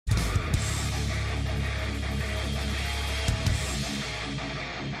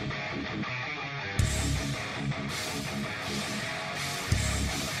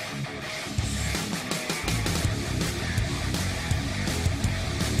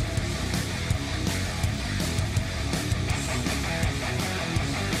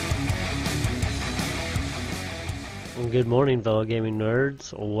Good morning, fellow gaming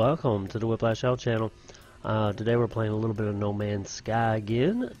nerds. Welcome to the Whiplash Out channel. Today we're playing a little bit of No Man's Sky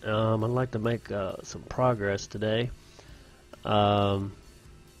again. I'd like to make some progress today and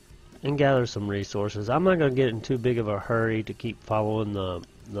gather some resources. I'm not going to get in too big of a hurry to keep following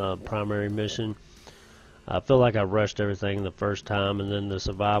the primary mission. I feel like I rushed everything the first time, and then the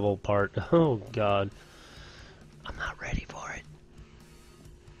survival part, oh god, I'm not ready for it.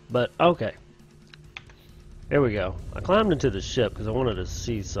 But okay. Here we go. I climbed into the ship because I wanted to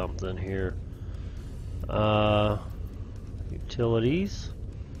see something here. Utilities.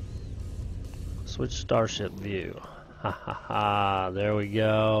 Switch starship view. Ha ha ha. There we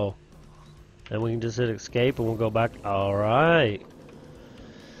go. And we can just hit escape and we'll go back. Alright.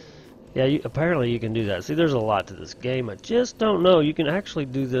 Yeah, apparently you can do that. See, there's a lot to this game. I just don't know. You can actually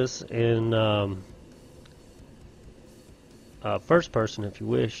do this in first person if you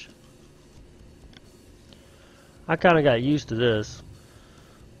wish. I kind of got used to this.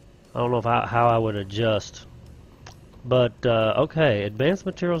 I don't know if how I would adjust. But, okay. Advanced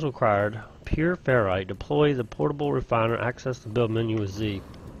materials required. Pure ferrite. Deploy the portable refiner. Access the build menu with Z.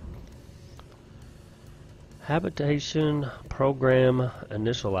 Habitation program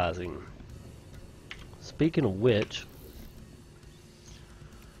initializing. Speaking of which,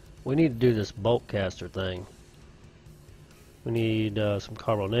 we need to do this bulk caster thing. We need some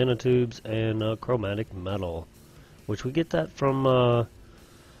carbon nanotubes and chromatic metal. Which we get that from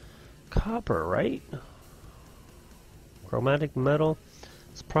copper, right? Chromatic metal.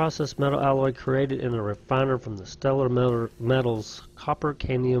 It's processed metal alloy created in a refiner from the stellar metals copper,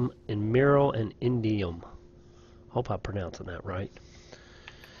 cadmium, and mineral and indium. Hope I'm pronouncing that right.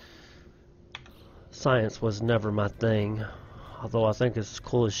 Science was never my thing, although I think it's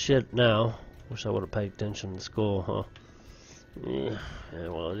cool as shit now. Wish I would have paid attention in school, huh? Yeah,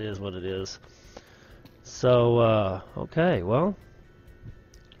 well, it is what it is. So, okay, well,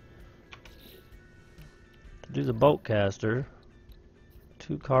 to do the bolt caster,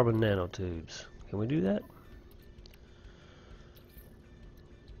 2 carbon nanotubes. Can we do that?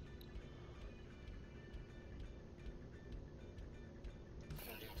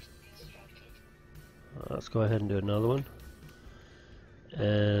 Let's go ahead and do another one.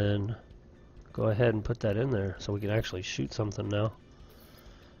 And go ahead and put that in there so we can actually shoot something now.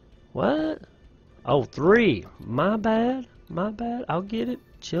 What? Oh, 3. My bad. My bad. I'll get it.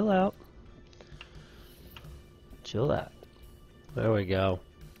 Chill out. Chill out. There we go.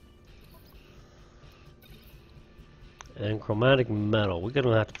 And chromatic metal. We're going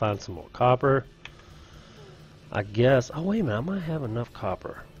to have to find some more copper. I guess. Oh, wait a minute. I might have enough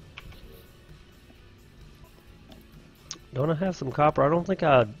copper. Don't I have some copper? I don't think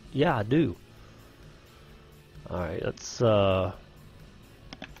I... Yeah, I do. Alright, let's...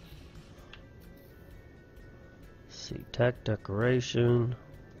 tech decoration,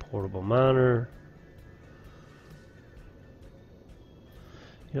 portable miner.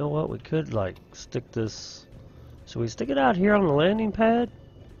 You know what? We could like stick this. Should we stick it out here on the landing pad?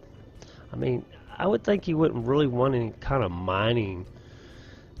 I mean, I would think you wouldn't really want any kind of mining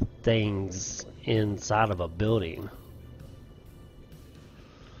things inside of a building.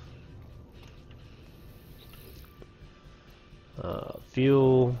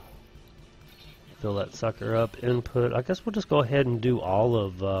 Fuel. Fill that sucker up. Input. I guess we'll just go ahead and do all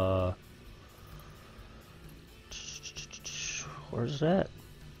of where's that?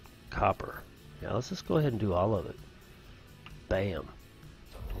 Copper. Yeah, let's just go ahead and do all of it. Bam.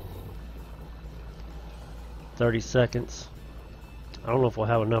 30 seconds. I don't know if we'll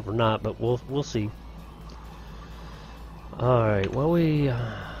have enough or not, but we'll see. Alright, well we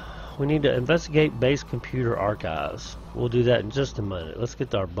need to investigate base computer archives. We'll do that in just a minute. Let's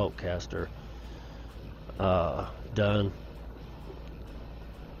get our boat caster done.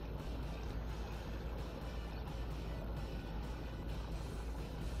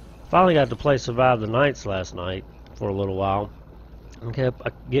 Finally got to play Survive the Nights last night for a little while. I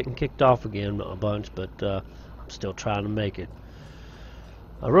kept getting kicked off again a bunch, but I'm still trying to make it.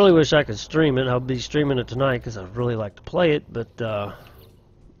 I really wish I could stream it. I'll be streaming it tonight because I'd really like to play it, but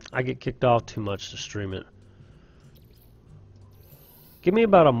I get kicked off too much to stream it. Give me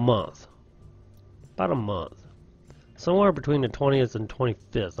about a month. About a month. Somewhere between the 20th and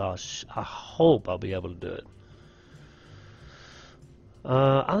 25th. I hope I'll be able to do it.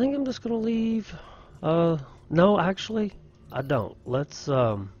 I think I'm just gonna leave. No, actually, I don't. Let's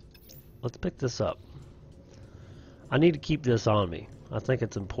pick this up. I need to keep this on me. I think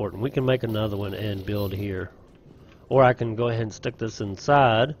it's important. We can make another one and build here. Or I can go ahead and stick this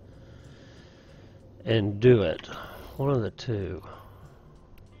inside and do it. One of the two.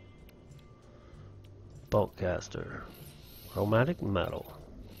 Bulk caster. Chromatic metal.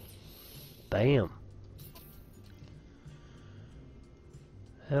 Bam.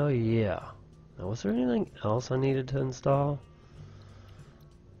 Hell yeah. Now, was there anything else I needed to install?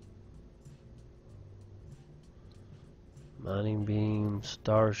 Mining beam,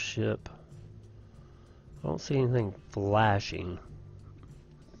 starship. I don't see anything flashing.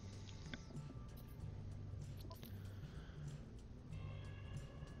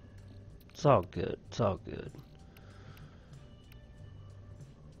 It's all good. It's all good.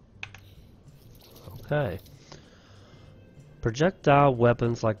 Okay. Projectile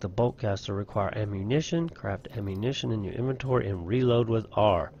weapons like the boltcaster require ammunition. Craft ammunition in your inventory and reload with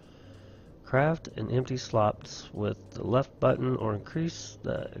R. Craft and empty slots with the left button or increase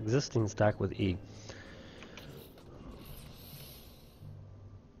the existing stack with E.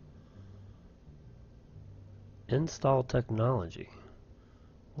 Install technology.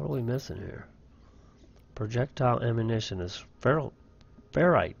 What are we missing here? Projectile ammunition is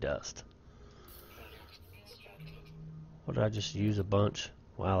ferrite dust. What did I just use a bunch?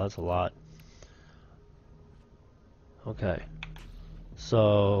 Wow, that's a lot. Okay.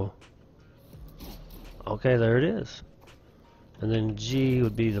 So, okay, there it is. And then G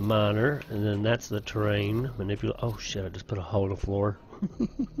would be the miner, and then that's the terrain. Oh shit, I just put a hole in the floor.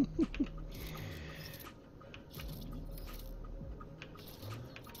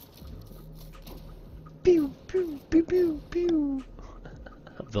 Pew, pew, pew, pew, pew.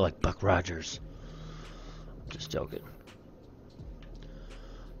 I feel like Buck Rogers. Just joking.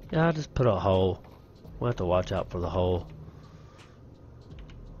 Yeah, I just put a hole. We'll have to watch out for the hole.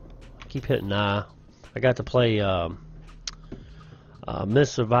 Keep hitting I. I got to play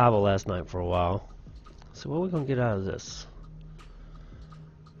Miss Survival last night for a while. So what are we going to get out of this?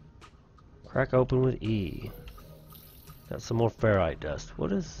 Crack open with E. Got some more ferrite dust.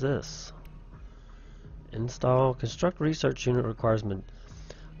 What is this? Install. Construct research unit requires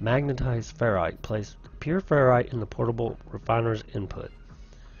magnetized ferrite. Place pure ferrite in the portable refiner's input.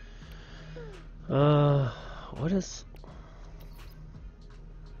 What is...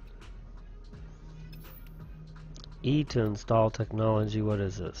 E to install technology. What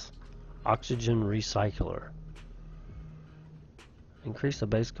is this? Oxygen recycler. Increase the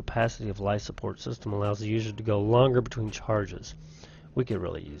base capacity of life support system. Allows the user to go longer between charges. We could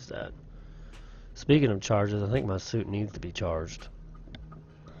really use that. Speaking of charges, I think my suit needs to be charged.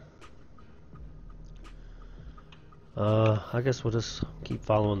 I guess we'll just keep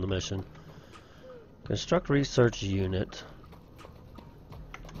following the mission. Construct research unit.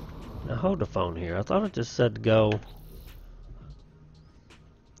 Now hold the phone here. I thought it just said go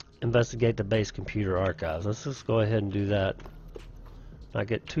investigate the base computer archives. Let's just go ahead and do that. Not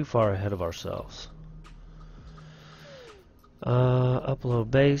get too far ahead of ourselves.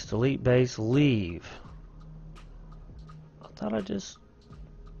 Upload base, delete base, leave. I thought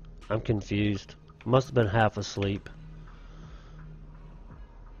I'm confused. Must have been half asleep.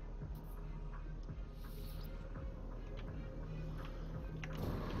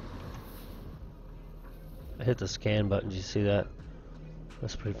 I hit the scan button. Did you see that?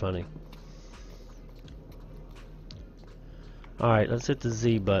 That's pretty funny. Alright, let's hit the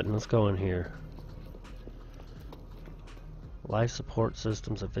Z button. Let's go in here. Life support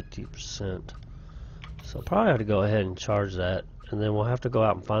systems at 50%. So probably have to go ahead and charge that. And then we'll have to go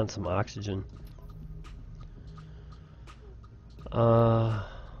out and find some oxygen. Because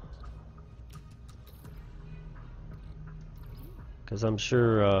I'm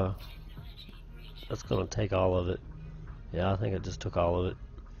sure that's going to take all of it. Yeah, I think it just took all of it.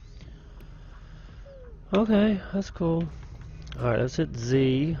 Okay, that's cool. Alright, let's hit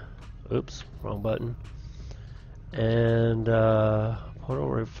Z. Oops, wrong button. And portal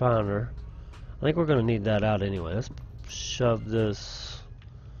refiner. I think we're going to need that out anyway. Let's shove this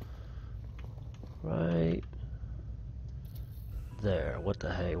right there. What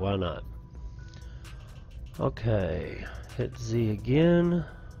the hey, why not? Okay, hit Z again.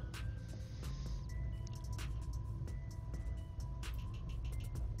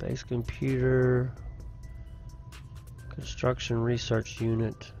 Base computer, construction research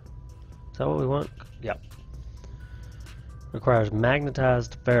unit. Is that what we want? Yep. Requires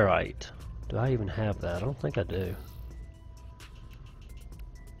magnetized ferrite. Do I even have that? I don't think I do.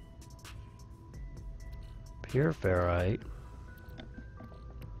 Pure ferrite.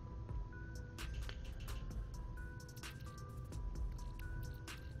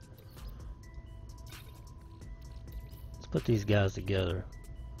 Let's put these guys together.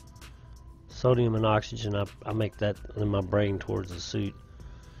 Sodium and oxygen, I make that in my brain towards the suit.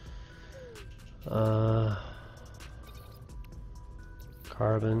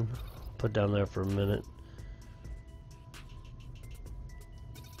 Carbon, put down there for a minute.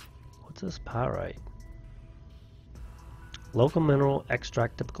 What's this pyrite? Local mineral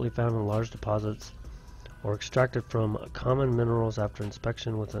extract typically found in large deposits or extracted from common minerals after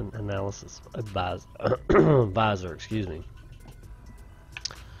inspection with an analysis advisor, excuse me.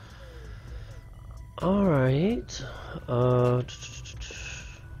 Alright, so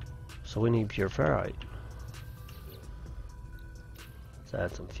we need pure ferrite. Let's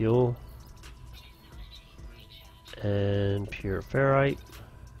add some fuel and pure ferrite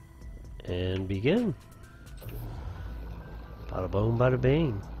and begin. Bada boom, bada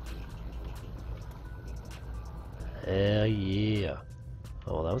bing. Hell yeah.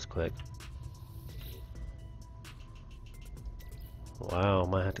 Oh, that was quick. Wow,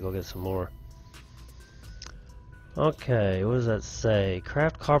 might have to go get some more. Okay, what does that say?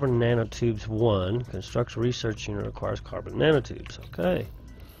 Craft carbon nanotubes 1. Construct research unit requires carbon nanotubes. Okay.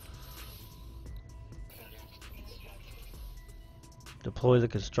 Deploy the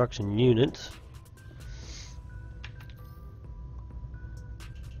construction unit.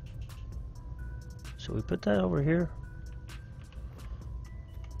 Should we put that over here?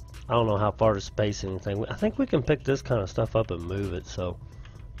 I don't know how far to space anything. I think we can pick this kind of stuff up and move it, so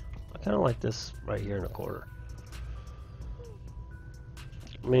I kind of like this right here in the corner.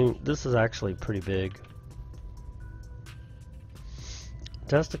 I mean, this is actually pretty big.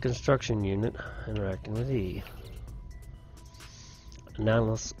 Test the construction unit, interacting with E.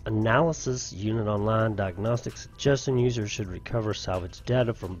 Analysis unit online, diagnostic suggestion. Users should recover salvage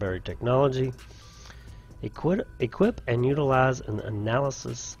data from buried technology. Equip and utilize an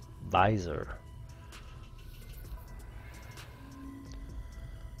analysis visor.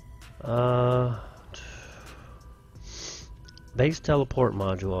 Base teleport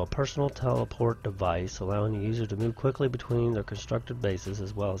module, a personal teleport device allowing the user to move quickly between their constructed bases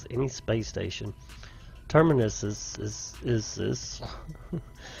as well as any space station. Terminus is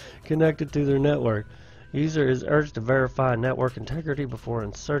connected to their network. User is urged to verify network integrity before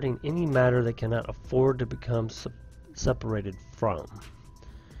inserting any matter they cannot afford to become separated from.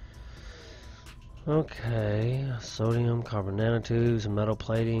 Okay, sodium, carbon nanotubes, and metal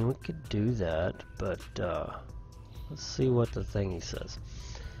plating. We could do that, but let's see what the thingy says.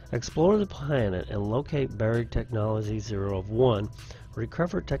 Explore the planet and locate buried technology 0 of 1.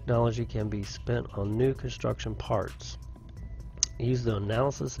 Recovered technology can be spent on new construction parts. Use the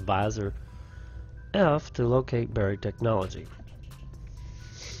analysis visor F to locate buried technology.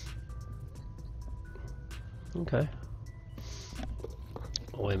 Okay.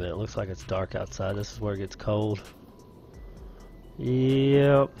 Oh, wait a minute, it looks like it's dark outside. This is where it gets cold.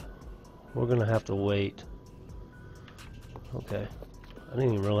 Yep. We're gonna have to wait. Okay. I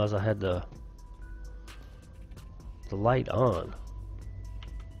didn't even realize I had the light on.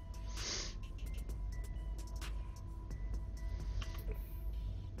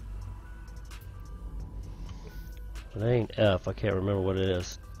 It ain't F. I can't remember what it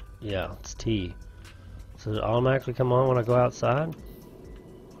is. Yeah, it's T. So does it automatically come on when I go outside?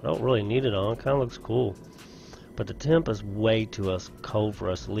 I don't really need it on. It kind of looks cool. But the temp is way too cold for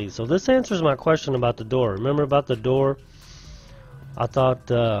us to leave. So this answers my question about the door. Remember about the door? I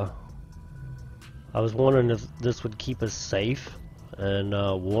thought, I was wondering if this would keep us safe and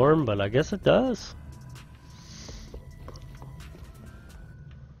warm, but I guess it does.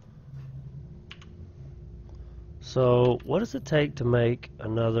 So, what does it take to make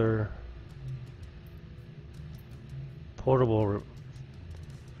another portable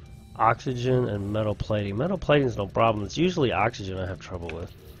oxygen and metal plating? Metal plating is no problem. It's usually oxygen I have trouble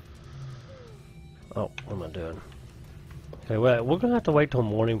with. Oh, what am I doing? Okay, well, we're gonna have to wait till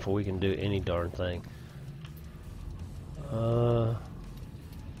morning before we can do any darn thing.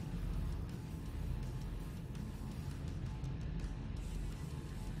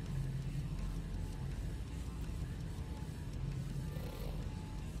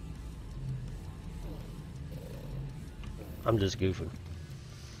 I'm just goofing.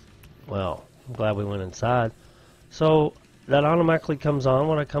 Well, I'm glad we went inside. So, that automatically comes on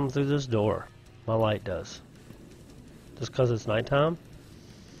when I come through this door. My light does. Just because it's nighttime?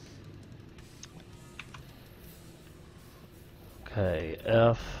 Okay,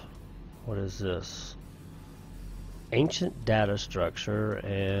 F. What is this? Ancient data structure,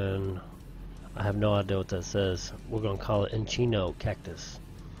 and I have no idea what that says. We're going to call it Enchino Cactus.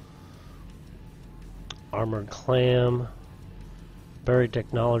 Armored clam. Buried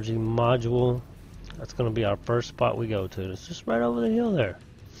technology module. That's going to be our first spot we go to. It's just right over the hill there.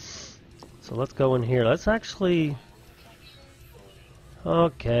 So let's go in here. Let's actually...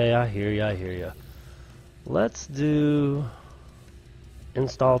 Okay, I hear you, I hear you. Let's do...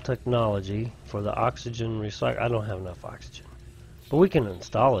 Install technology for the oxygen recycle. I don't have enough oxygen. But we can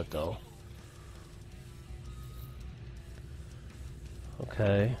install it though.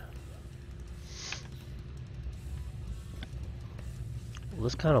 Okay. Well,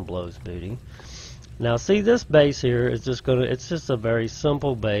 this kind of blows booty. Now see, this base here is just it's just a very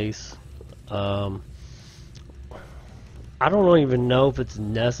simple base. I don't even know if it's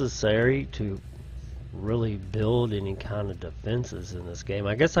necessary to really build any kind of defenses in this game.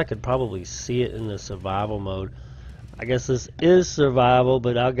 I guess I could probably see it in the survival mode. I guess this is survival,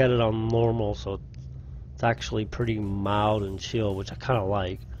 but I got it on normal, so it's actually pretty mild and chill, which I kind of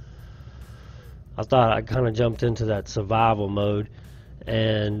like. I thought I kind of jumped into that survival mode,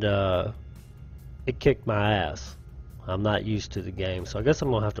 and it kicked my ass. I'm not used to the game, so I guess I'm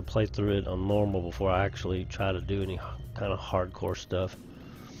going to have to play through it on normal before I actually try to do any kind of hardcore stuff.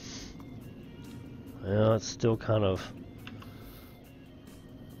 Yeah, it's still kind of...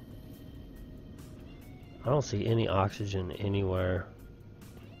 I don't see any oxygen anywhere.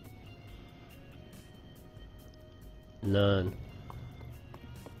 None.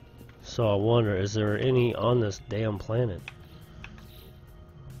 So I wonder, is there any on this damn planet?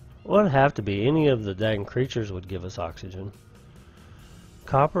 Well, it'd have to be. Any of the dang creatures would give us oxygen.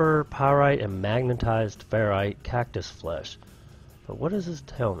 Copper, pyrite, and magnetized ferrite cactus flesh. But what does this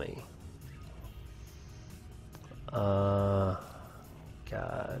tell me? God.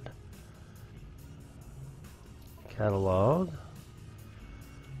 Catalog.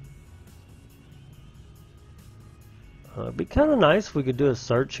 It'd be kind of nice if we could do a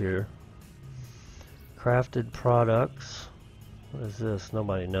search here. Crafted products. What is this?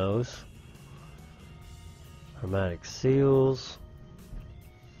 Nobody knows. Hermetic seals.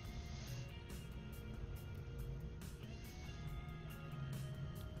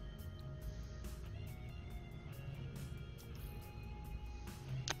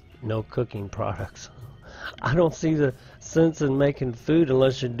 No cooking products. I don't see the sense in making food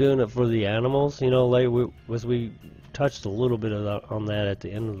unless you're doing it for the animals. You know, like we touched a little bit of that, on that at the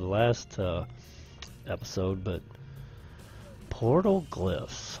end of the last episode, but portal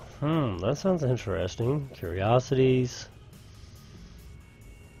glyphs. That sounds interesting. Curiosities.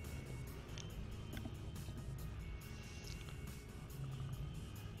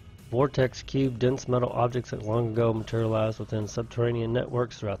 Vortex cube, dense metal objects that long ago materialized within subterranean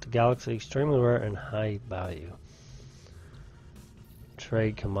networks throughout the galaxy, extremely rare and high value.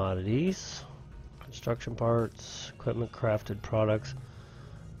 Trade commodities, construction parts, equipment, crafted products,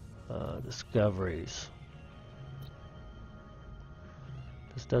 discoveries.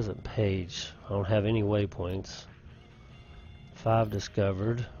 This doesn't page. I don't have any waypoints. 5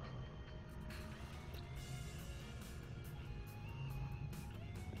 discovered.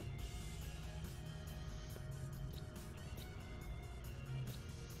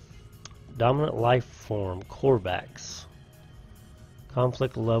 Dominant life form, Corvax.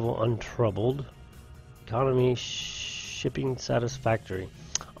 Conflict level untroubled. Economy shipping satisfactory.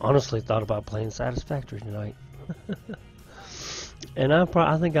 Honestly thought about playing Satisfactory tonight. And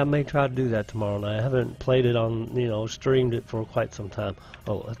I think I may try to do that tomorrow night. I haven't played it on, streamed it for quite some time.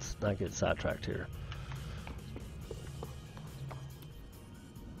 Oh, let's not get sidetracked here.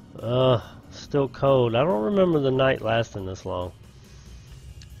 Still cold. I don't remember the night lasting this long.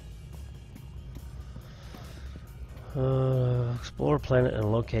 Explore planet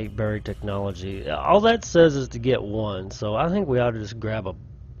and locate buried technology. All that says is to get one, so I think we ought to just grab a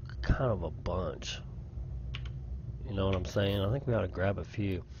kind of a bunch. You know what I'm saying? I think we ought to grab a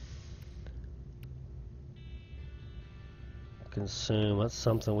few. Consume. That's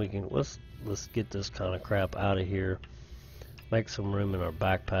something we can. Let's get this kind of crap out of here. Make some room in our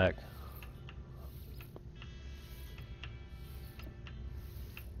backpack.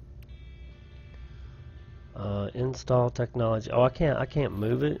 Install technology. Oh, I can't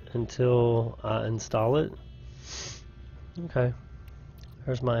move it until I install it. Okay.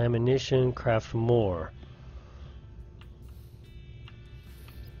 There's my ammunition. Craft more.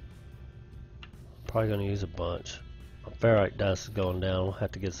 Probably gonna use a bunch. My ferrite dust is going down. We'll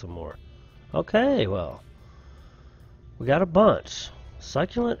have to get some more. Okay, well, we got a bunch.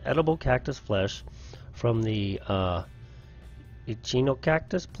 Succulent edible cactus flesh from the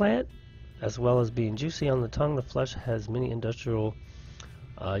echinocactus plant. As well as being juicy on the tongue, the flesh has many industrial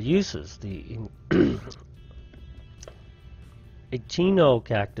uses. The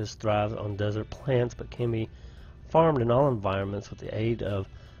echinocactus thrives on desert plants, but can be farmed in all environments with the aid of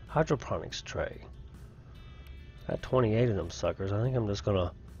hydroponics tray. Got 28 of them suckers. I think I'm just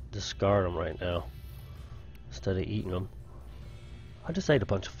gonna discard them right now instead of eating them. I just ate a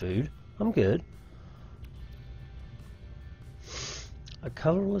bunch of food. I'm good. A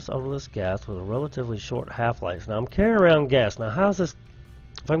colorless, odorless gas with a relatively short half-life. Now I'm carrying around gas. Now how's this?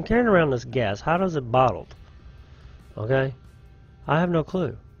 If I'm carrying around this gas, how does it bottled? Okay. I have no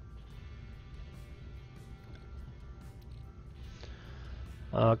clue.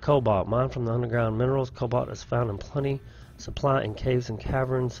 Cobalt, mined from the underground minerals. Cobalt is found in plenty supply in caves and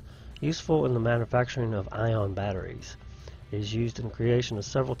caverns, useful in the manufacturing of ion batteries. It is used in creation of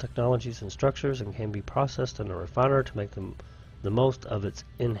several technologies and structures and can be processed in a refiner to make the most of its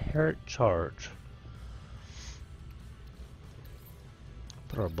inherent charge.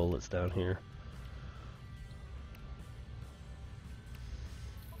 Put our bullets down here.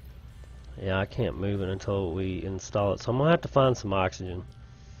 Yeah, I can't move it until we install it, so I'm going to have to find some oxygen.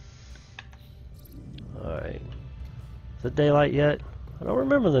 Alright. Is it daylight yet? I don't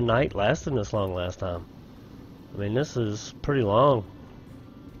remember the night lasting this long last time. I mean, this is pretty long.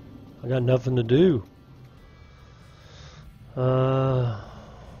 I got nothing to do. Well,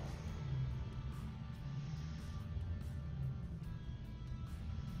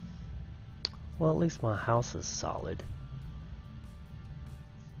 at least my house is solid.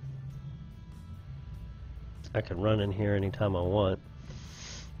 I can run in here anytime I want.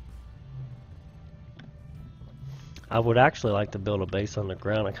 I would actually like to build a base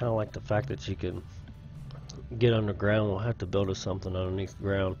underground. I kind of like the fact that you can get underground. We'll have to build us something underneath the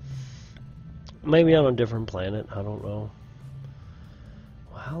ground. Maybe on a different planet. I don't know.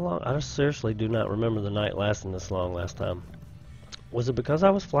 How long? I seriously do not remember the night lasting this long last time. Was it because I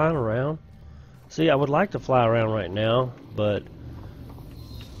was flying around? See, I would like to fly around right now, but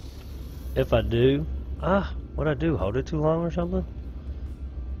if I do, what'd I do? Hold it too long or something?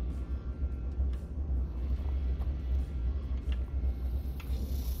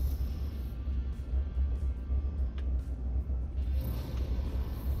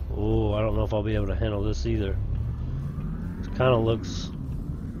 Oh, I don't know if I'll be able to handle this either. It kind of looks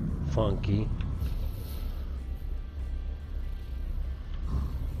funky.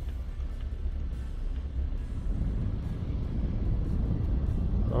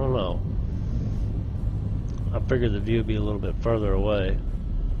 I don't know. I figured the view would be a little bit further away.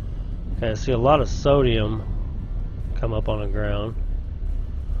 Okay, I see a lot of sodium come up on the ground.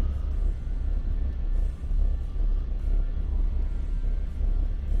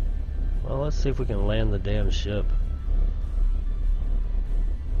 Well, let's see if we can land the damn ship.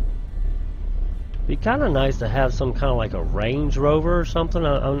 Be kind of nice to have some kind of like a Range Rover or something.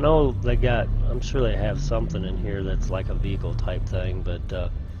 I know they got, I'm sure they have something in here that's like a vehicle type thing, but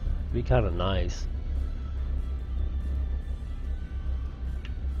it'd be kind of nice.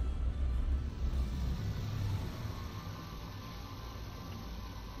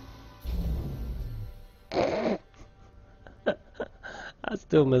 I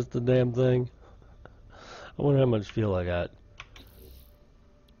still missed the damn thing. I wonder how much fuel I got.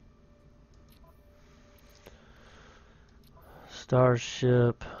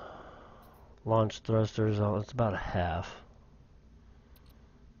 Starship, launch thrusters, oh, it's about a half.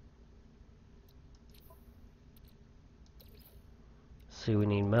 See, we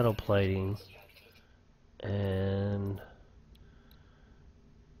need metal plating and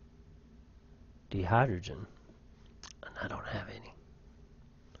dehydrogen, and I don't have any.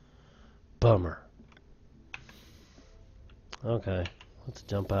 Bummer. Okay, let's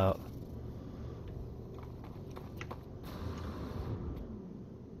jump out.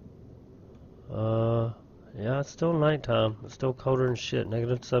 Yeah, it's still nighttime. It's still colder than shit,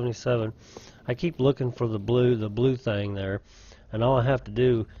 -77. I keep looking for the blue thing there, and all I have to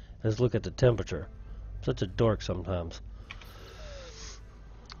do is look at the temperature. I'm such a dork sometimes.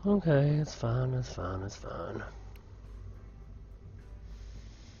 Okay, it's fine, it's fine, it's fine.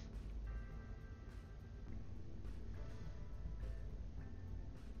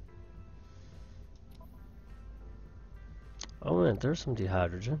 Oh, and there's some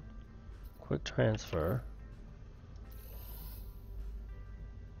dehydrogen. Quick transfer.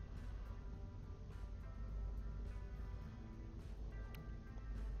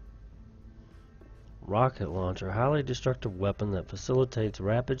 Rocket launcher, highly destructive weapon that facilitates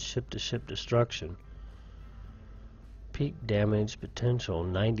rapid ship-to-ship destruction. Peak damage potential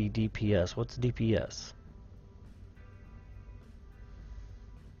 90 DPS. What's DPS?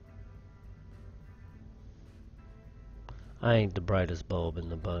 I ain't the brightest bulb in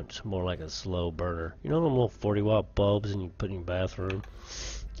the bunch. More like a slow burner. You know them little 40-watt bulbs and you put in your bathroom?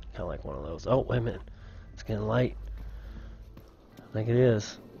 Kind of like one of those. Oh, wait a minute. It's getting light. I think it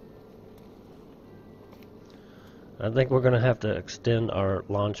is. I think we're going to have to extend our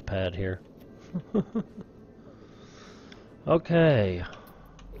launch pad here. Okay.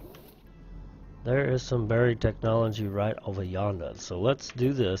 There is some buried technology right over yonder. So let's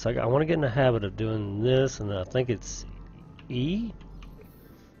do this. I want to get in the habit of doing this, and I think it's E.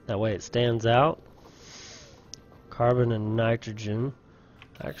 That way it stands out. Carbon and nitrogen.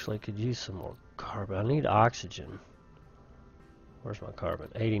 Actually, I could use some more carbon. I need oxygen. Where's my carbon?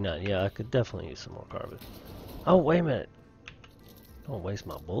 89. Yeah, I could definitely use some more carbon. Oh, wait a minute. Don't waste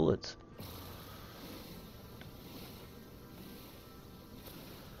my bullets.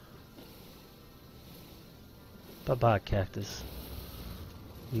 Bye-bye, cactus.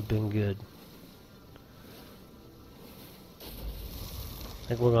 You've been good. I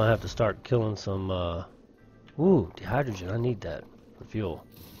think we're gonna have to start killing some, ooh, dehydrogen. I need that for fuel.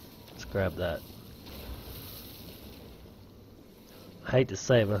 Let's grab that. I hate to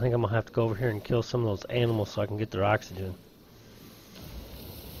say it, but I think I'm gonna have to go over here and kill some of those animals so I can get their oxygen.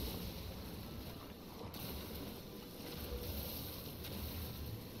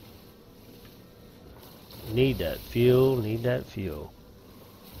 Need that fuel, need that fuel.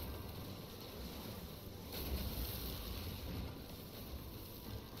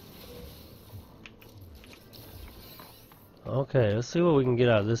 Okay, let's see what we can get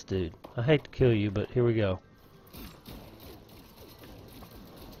out of this dude. I hate to kill you, but here we go.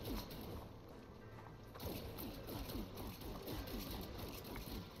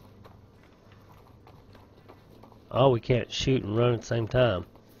 Oh, we can't shoot and run at the same time.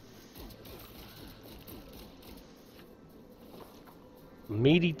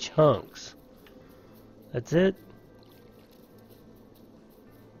 Meaty chunks. That's it?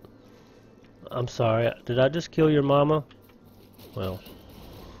 I'm sorry, did I just kill your mama? Well.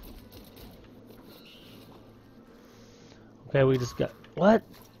 Okay, we just got... What?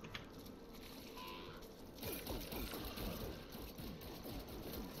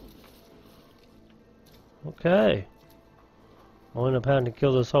 Okay. I'll end up having to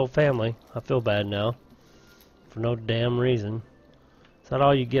kill this whole family. I feel bad now. For no damn reason. Is that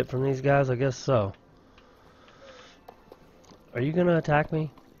all you get from these guys? I guess so. Are you gonna attack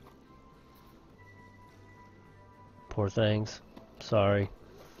me? Poor things. Sorry.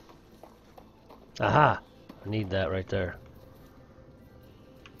 Aha! I need that right there.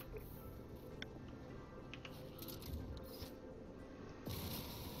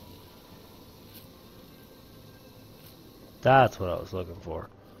 That's what I was looking for.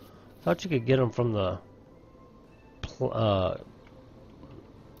 Thought you could get them from the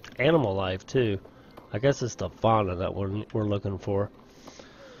animal life too. I guess it's the fauna that we're looking for.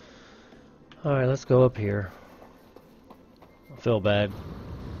 All right, let's go up here. I feel bad.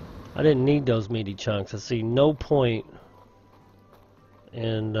 I didn't need those meaty chunks. I see no point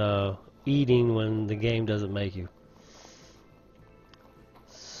in eating when the game doesn't make you.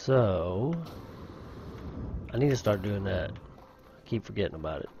 So I need to start doing that. I keep forgetting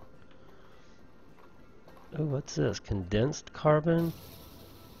about it. Oh, what's this? Condensed carbon?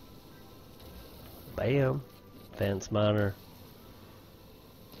 Bam. Advanced miner.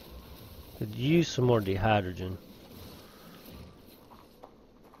 Could use some more dehydrogen.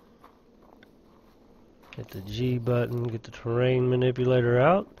 Get the G button, get the terrain manipulator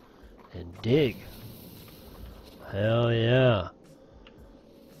out, and dig. Hell yeah.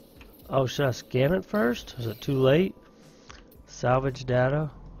 Oh, should I scan it first? Is it too late? Salvage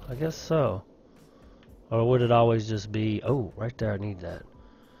data? I guess so. Or would it always just be... Oh, right there, I need that.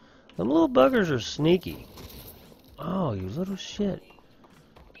 Them little buggers are sneaky. Oh, you little shit.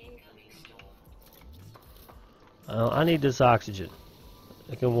 I need this oxygen.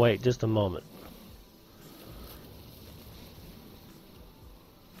 I can wait just a moment.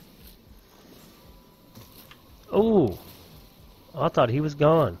 Oh, I thought he was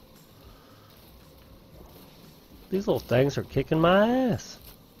gone. These little things are kicking my ass.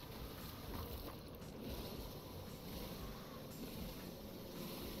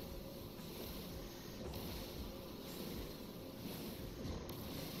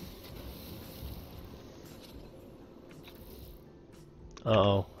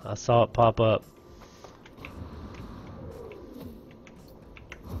 Uh-oh, I saw it pop up.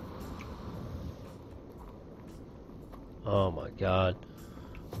 Oh my God.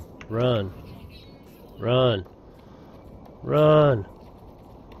 Run. Run. Run.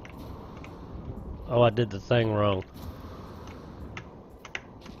 Oh, I did the thing wrong.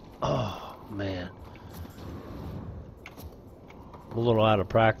 Oh, man. I'm a little out of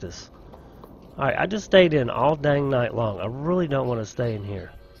practice. Alright, I just stayed in all dang night long. I really don't want to stay in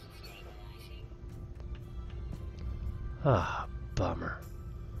here. Ah, bummer.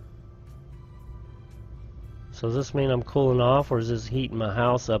 So does this mean I'm cooling off, or is this heating my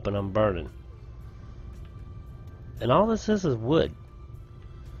house up and I'm burning? And all this is wood.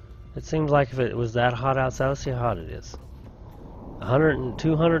 It seems like if it was that hot outside, let's see how hot it is. 100 and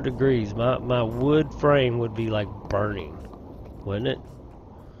 200 degrees. My wood frame would be like burning, wouldn't it?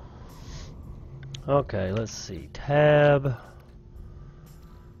 Okay, let's see. Tab.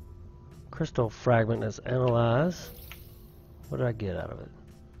 Crystal fragment. Let's analyze. What did I get out of it?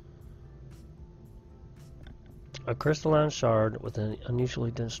 A crystalline shard with an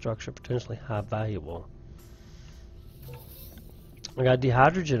unusually dense structure, potentially high valuable. I got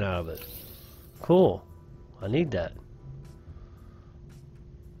dehydrogen out of it. Cool. I need that.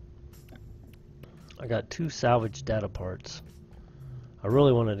 I got 2 salvage data parts. I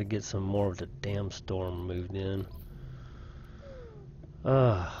really wanted to get some more of the damn storm moved in.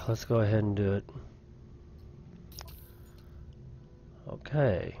 Let's go ahead and do it.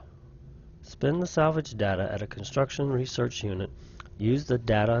 Okay. Spend the salvage data at a construction research unit. Use the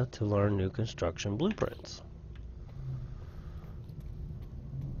data to learn new construction blueprints.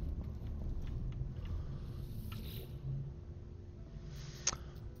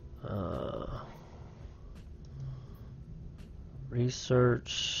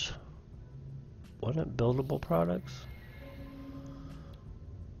 Research. Wasn't it buildable products?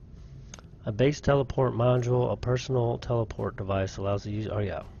 A base teleport module, a personal teleport device allows the user. Oh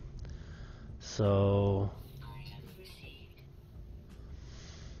yeah. So.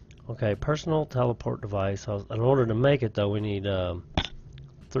 Okay, personal teleport device. In order to make it, though, we need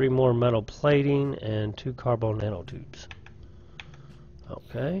 3 more metal plating and 2 carbon nanotubes.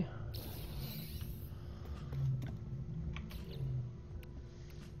 Okay.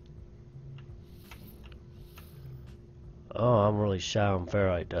 Oh, I'm really shy on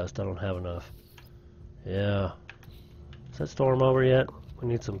ferrite dust. I don't have enough. Yeah. Is that storm over yet? We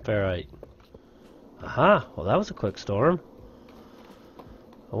need some ferrite. Aha! Well, that was a quick storm.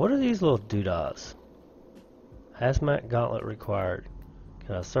 What are these little doodahs? Hazmat gauntlet required.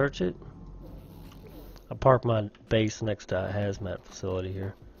 Can I search it? I parked my base next to a hazmat facility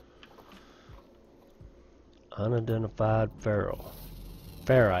here. Unidentified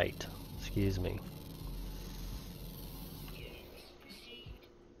ferrite. Excuse me.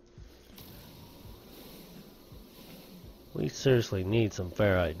 We seriously need some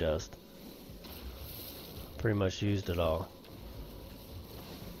ferrite dust. Pretty much used it all.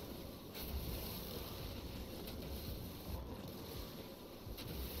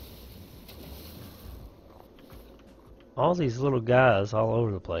 All these little guys all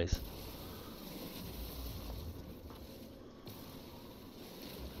over the place.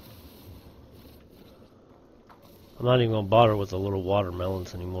 I'm not even going to bother with the little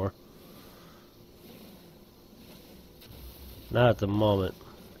watermelons anymore. Not at the moment.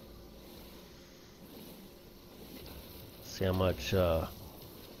 See how much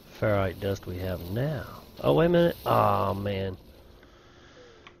ferrite dust we have now. Oh, wait a minute. Oh, man.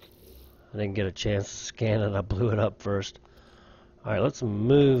 I didn't get a chance to scan it. I blew it up first. Alright, let's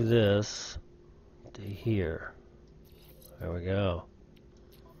move this to here. There we go.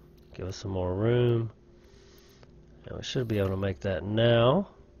 Give us some more room. And we should be able to make that now.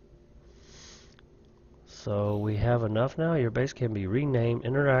 So we have enough now. Your base can be renamed.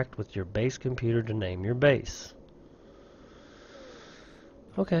 Interact with your base computer to name your base.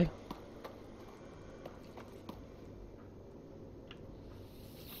 Okay.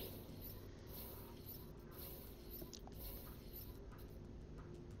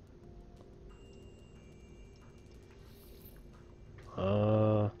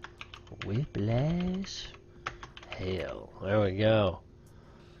 Whiplash. Hell. There we go.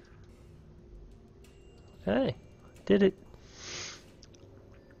 Okay. Did it.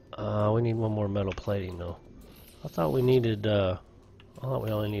 We need 1 more metal plating though. I thought we needed, I thought we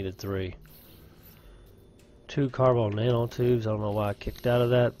only needed 3. 2 carbon nanotubes. I don't know why I kicked out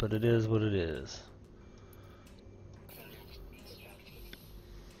of that, but it is what it is.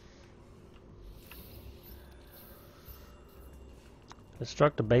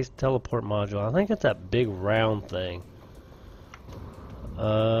 Construct a base teleport module. I think it's that big round thing.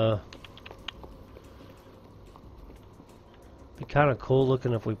 Be kind of cool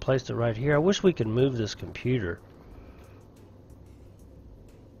looking if we placed it right here. I wish we could move this computer.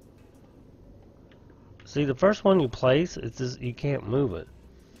 See, the first one you place, it's just, you can't move it.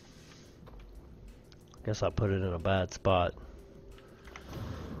 Guess I put it in a bad spot.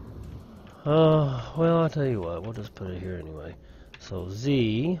 Well, I'll tell you what. We'll just put it here anyway. So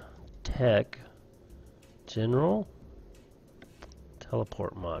Z Tech General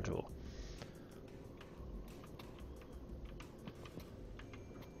Teleport Module.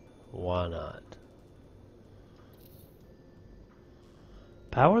 Why not?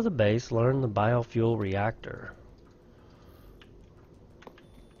 Power the base, learn the biofuel reactor.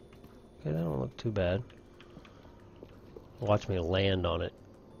 Okay, that don't look too bad. Watch me land on it.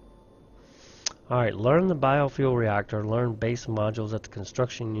 Alright, learn the biofuel reactor, learn base modules at the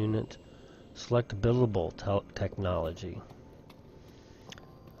construction unit Select buildable technology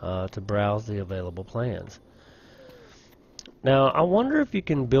to browse the available plans. Now, I wonder if you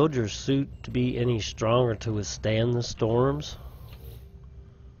can build your suit to be any stronger to withstand the storms.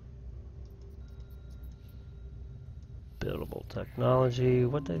 Buildable technology,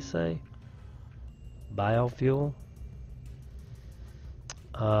 what they say? Biofuel.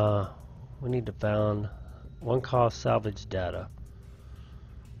 We need to find one cost salvage data.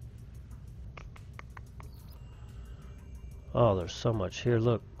 Oh, there's so much here.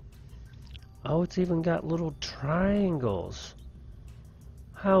 Look. Oh, it's even got little triangles.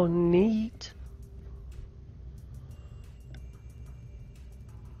 How neat.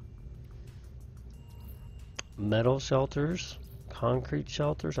 Metal shelters, concrete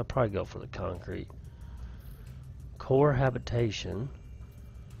shelters. I'll probably go for the concrete. Core habitation.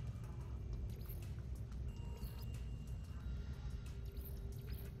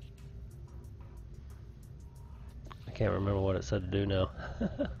 I can't remember what it said to do now.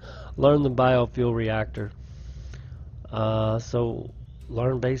 Learn the biofuel reactor. So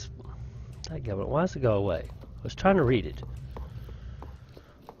learn base. Why does it go away? I was trying to read it.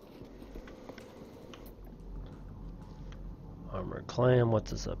 Armored clam.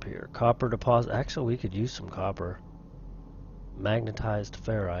 What's this up here? Copper deposit. Actually, we could use some copper. Magnetized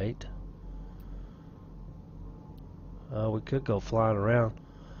ferrite. We could go flying around.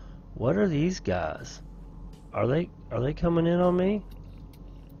 What are these guys? Are they coming in on me?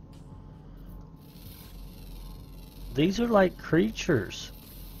 These are like creatures.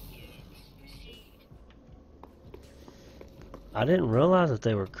 I didn't realize that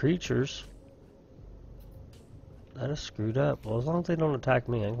they were creatures. That is screwed up. Well, as long as they don't attack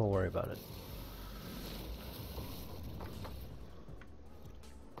me, I ain't gonna worry about it.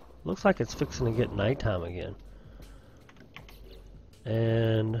 Looks like it's fixing to get nighttime again.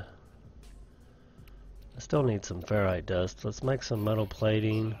 And I still need some ferrite dust. Let's make some metal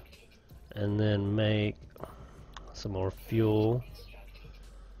plating and then make some more fuel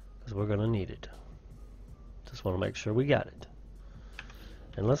because we're gonna need it. Just want to make sure we got it.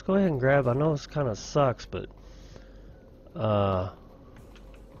 And let's go ahead and grab, I know this kind of sucks, but I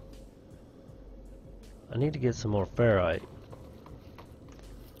need to get some more ferrite.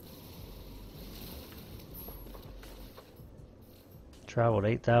 Traveled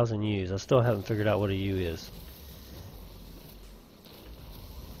 8,000 U's. I still haven't figured out what a U is.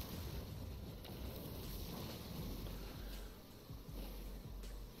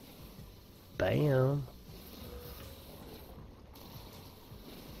 Bam.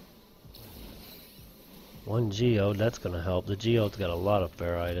 One geode, that's going to help. The geode's got a lot of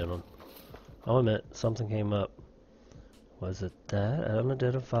ferrite in them. Oh, I meant something came up. Was it that?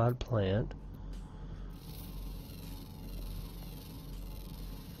 Unidentified plant.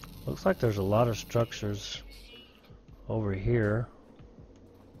 Looks like there's a lot of structures over here.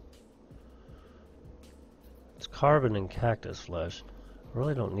 It's carbon and cactus flesh. I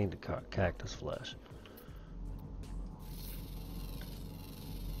really don't need the cactus flesh.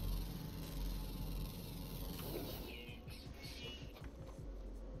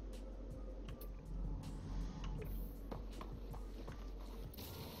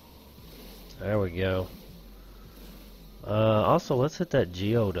 There we go. Also, let's hit that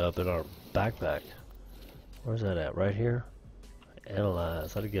geode up in our backpack. Where's that at? Right here?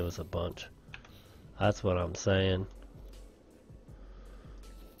 Analyze. That'll give us a bunch. That's what I'm saying.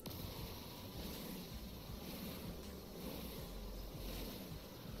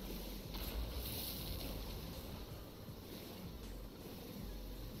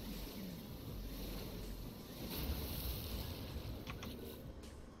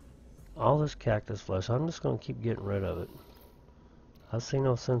 All this cactus flesh, I'm just going to keep getting rid of it. I see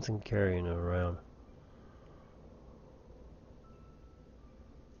no sense in carrying it around.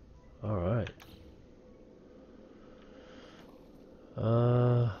 Alright.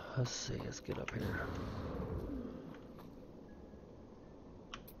 Let's see, let's get up here.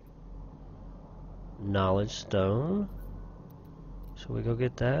 Knowledge stone. Should we go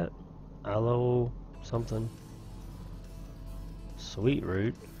get that? Aloe something. Sweet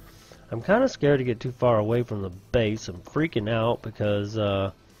root. I'm kind of scared to get too far away from the base. I'm freaking out because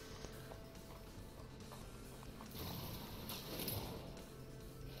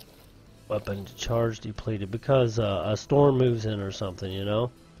weapon charge depleted because a storm moves in or something, you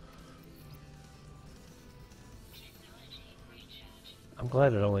know. I'm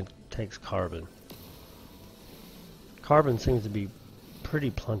glad it only takes carbon. Carbon seems to be pretty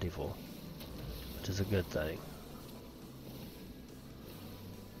plentiful, which is a good thing.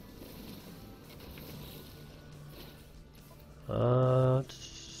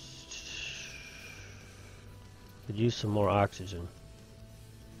 Could use some more oxygen.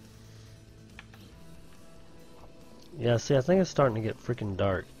 Yeah, see, I think it's starting to get freaking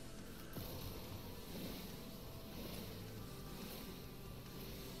dark.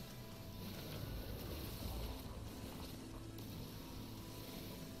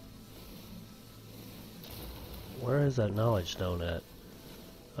 Where is that knowledge stone at?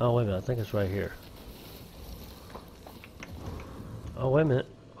 Oh, wait a minute, I think it's right here. Oh, wait a minute.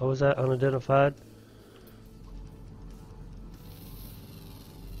 What was that? Unidentified?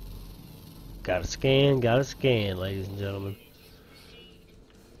 Gotta scan, ladies and gentlemen.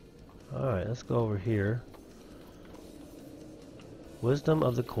 Alright, let's go over here. Wisdom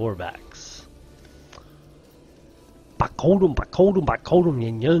of the Korvax. Bakodum,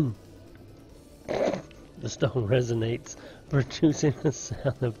 yin yin. The stone resonates, producing a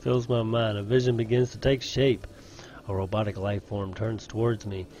sound that fills my mind. A vision begins to take shape. A robotic life form turns towards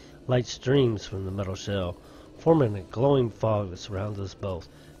me. Light streams from the metal shell, forming a glowing fog that surrounds us both.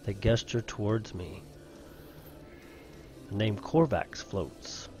 They gesture towards me. The name Korvax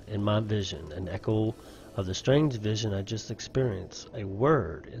floats in my vision, an echo of the strange vision I just experienced. A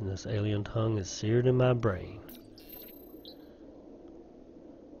word in this alien tongue is seared in my brain.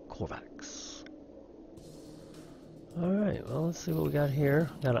 Korvax. Alright, well, let's see what we got here.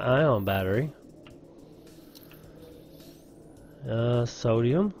 Got an ion battery.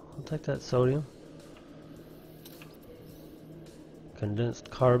 Sodium. I'll take that sodium. Condensed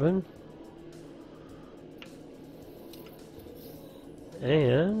carbon.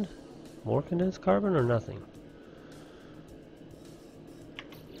 And more condensed carbon or nothing?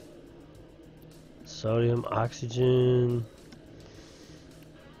 Sodium, oxygen.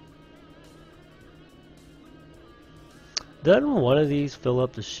 Doesn't one of these fill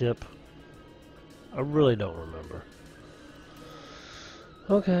up the ship? I really don't remember.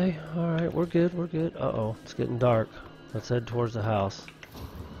 Okay, alright, we're good, we're good. Uh-oh, it's getting dark. Let's head towards the house.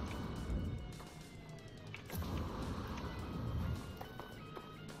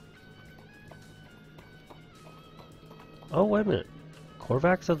 Oh, wait a minute.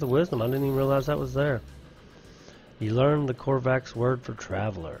 Korvax of the Wisdom. I didn't even realize that was there. You learned the Korvax word for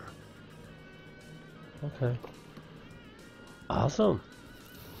traveler. Okay. Awesome.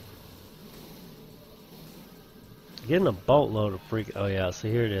 Getting a boatload of freak. Oh yeah, so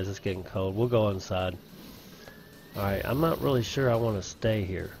here it is. It's getting cold. We'll go inside. Alright, I'm not really sure I want to stay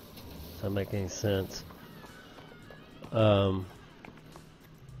here. Does that make any sense?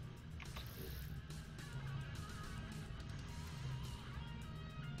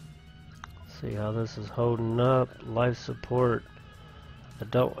 See how this is holding up. Life support. I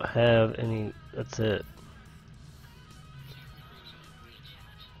don't have any. That's it.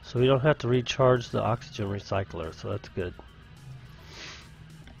 So we don't have to recharge the oxygen recycler, so that's good.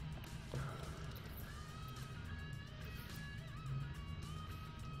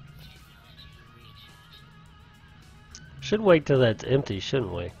 Should wait till that's empty,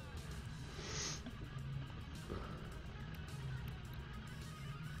 shouldn't we?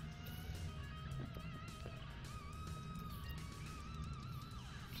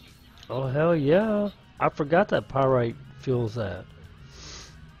 Oh hell yeah! I forgot that pyrite fuels that.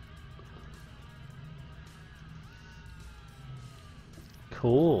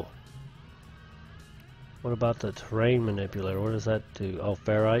 Cool. What about the terrain manipulator? What does that do? Oh,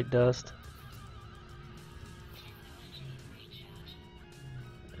 ferrite dust.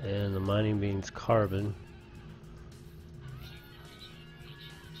 And the mining beans carbon.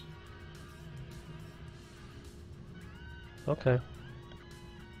 Okay.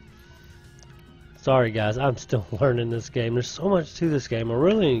 Sorry guys, I'm still learning this game. There's so much to this game. I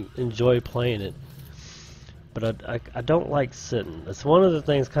really enjoy playing it. But I don't like sitting. It's one of the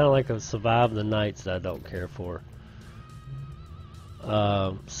things, kind of like a Survive the Nights, that I don't care for.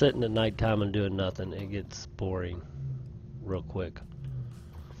 Sitting at nighttime and doing nothing, it gets boring real quick.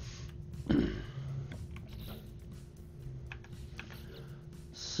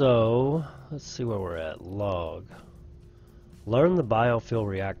 So, let's see where we're at. Log. Learn the biofuel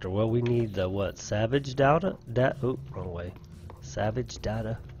reactor. Well, we need the what? Savage data? Oh, wrong way. Savage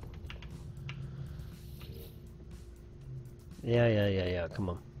data. Yeah. Come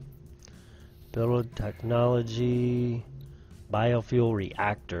on. Build technology. Biofuel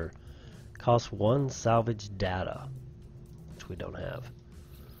reactor. Costs 1 salvage data, which we don't have.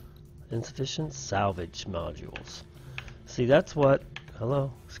 Insufficient salvage modules. See, that's what.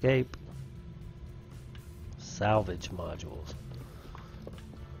 Hello, escape. Salvage modules.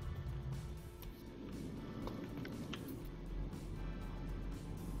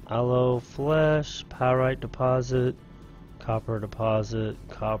 Aloe flesh, pyrite deposit, copper deposit,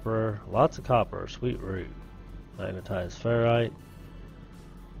 copper, lots of copper, sweet root. Magnetized ferrite.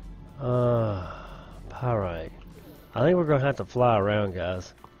 Pyrite. I think we're gonna have to fly around,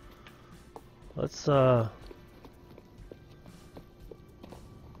 guys. Let's I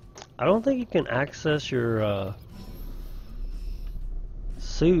don't think you can access your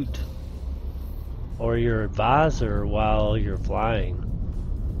suit or your advisor while you're flying.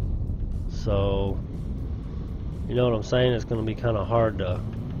 So, you know what I'm saying? It's gonna be kind of hard to.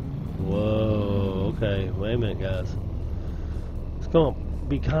 Whoa. Okay. Wait a minute, guys. It's gonna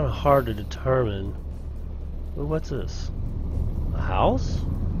be kind of hard to determine. Ooh, what's this? A house?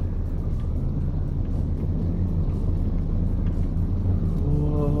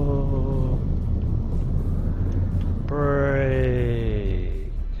 Whoa.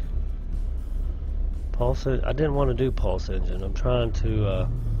 Brake. Pulse. I didn't want to do pulse engine. I'm trying to.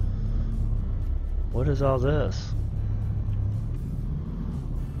 What is all this?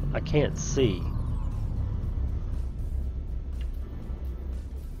 I can't see.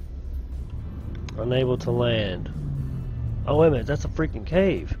 Unable to land. Oh, wait a minute, that's a freaking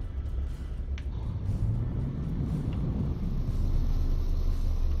cave.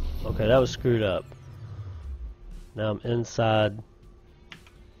 Okay, that was screwed up. Now I'm inside.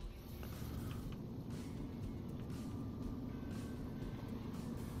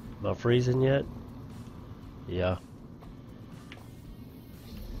 Am I freezing yet? Yeah.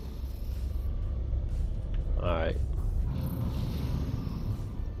 Alright.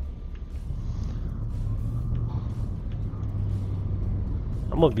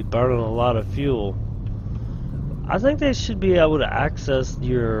 I'm gonna be burning a lot of fuel. I think they should be able to access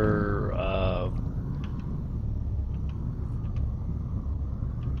your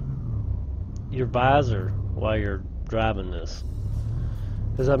visor while you're driving this.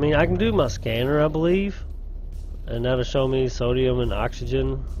 Because I mean, I can do my scanner, I believe, and that'll show me sodium and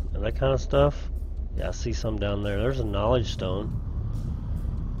oxygen and that kind of stuff. Yeah, I see some down there. There's a knowledge stone.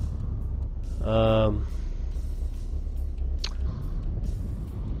 I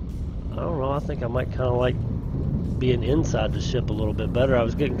don't know. I think I might kind of like being inside the ship a little bit better. I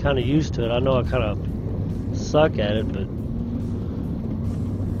was getting kind of used to it. I know I kind of suck at it, but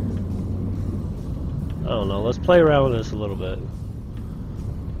I don't know. Let's play around with this a little bit.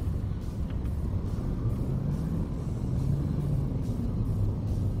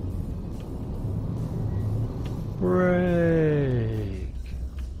 Break.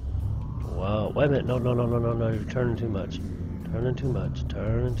 Wow. Wait a minute. No. You're turning too much. Turning too much.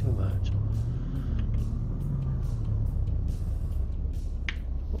 Turning too much.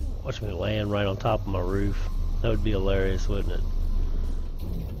 Watch me land right on top of my roof. That would be hilarious, wouldn't it?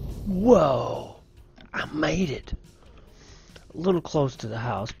 Whoa. I made it. A little close to the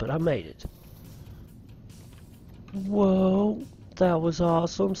house, but I made it. Whoa. That was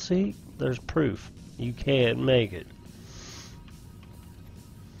awesome. See? There's proof. You can't make it.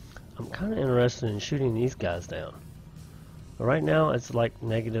 I'm kind of interested in shooting these guys down. Right now it's like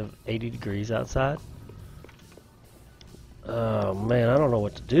negative 80 degrees outside. Oh man, I don't know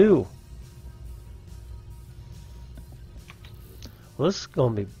what to do. Well, this is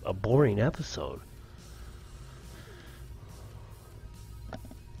going to be a boring episode.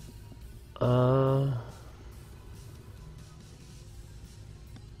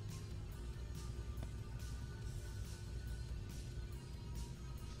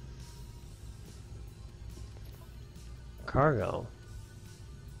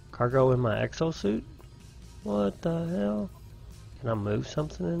 Cargo in my exosuit? What the hell? Can I move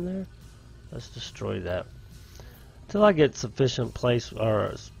something in there? Let's destroy that. Until I get sufficient place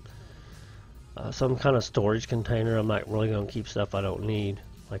or some kind of storage container, I'm not really going to keep stuff I don't need.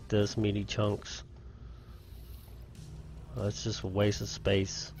 Like this, meaty chunks. It's just a waste of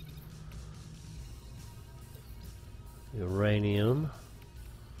space. Uranium.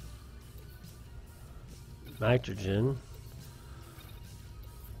 Nitrogen.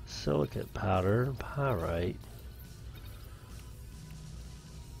 Silicate powder. Pyrite.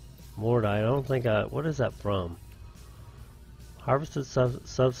 Mordite. I don't think what is that from? Harvested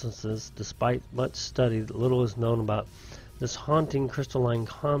substances. Despite much study, little is known about this haunting crystalline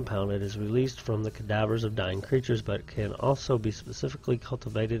compound. It is released from the cadavers of dying creatures, but can also be specifically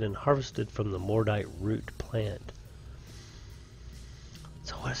cultivated and harvested from the Mordite root plant.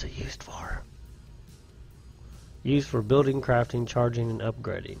 So what is it used for? Used for building, crafting, charging, and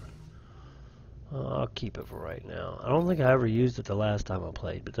upgrading. I'll keep it for right now. I don't think I ever used it the last time I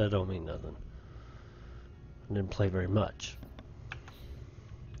played, but that don't mean nothing. I didn't play very much.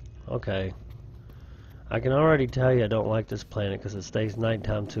 Okay. I can already tell you I don't like this planet because it stays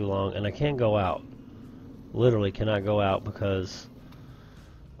nighttime too long, and I can't go out. Literally cannot go out because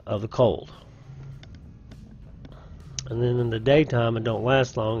of the cold. And then in the daytime it don't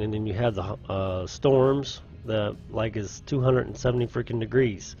last long, and then you have the storms. The like is 270 freaking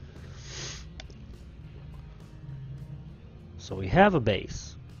degrees. So we have a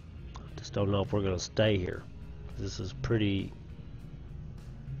base. Just don't know if we're gonna stay here. This is pretty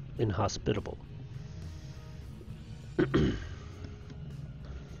inhospitable. And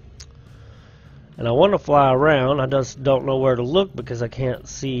I want to fly around. I just don't know where to look because I can't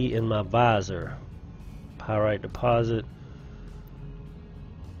see in my visor. Pyrite deposit.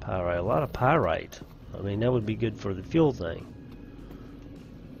 Pyrite. A lot of pyrite. I mean, that would be good for the fuel thing.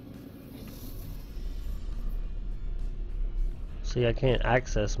 See, I can't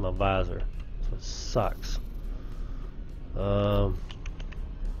access my visor. So it sucks. Pyrite.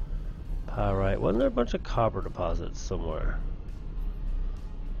 Wasn't there a bunch of copper deposits somewhere?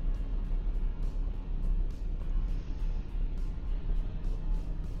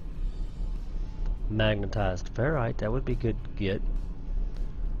 Magnetized ferrite, that would be good to get.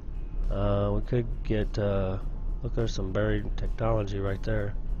 We could get, look, there's some buried technology right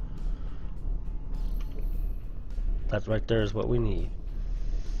there. That right there is what we need.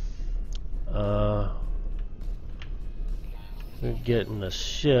 We're getting a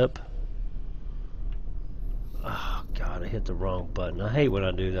ship. Oh god, I hit the wrong button. I hate when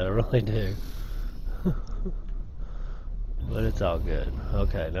I do that, I really do. But it's all good.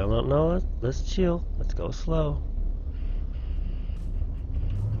 Okay, no, let's chill. Let's go slow.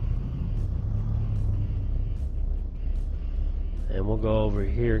 And we'll go over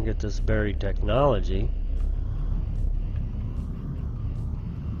here and get this buried technology.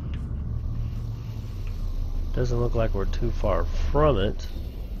 Doesn't look like we're too far from it.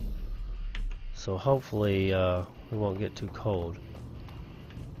 So hopefully we won't get too cold.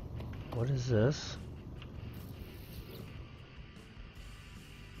 What is this?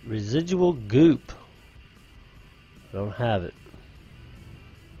 Residual goop. I don't have it.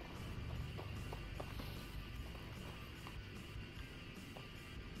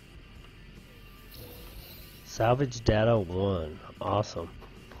 Salvage data 1. Awesome.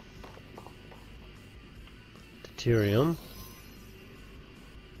 Deuterium.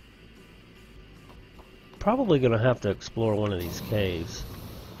 Probably gonna have to explore one of these caves.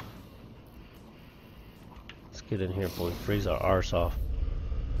 Let's get in here before we freeze our arse off.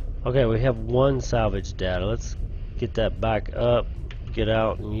 Okay, we have one salvage data. Let's get that back up, get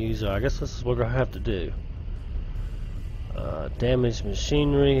out and use it. I guess this is what we're gonna have to do. Damaged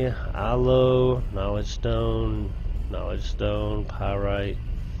machinery, aloe, knowledge stone, pyrite,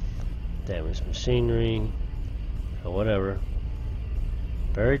 damaged machinery, or whatever.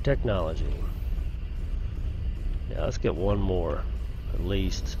 Buried technology. Yeah, let's get one more, at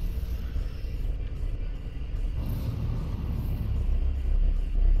least.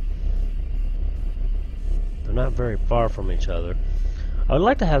 They're not very far from each other. I would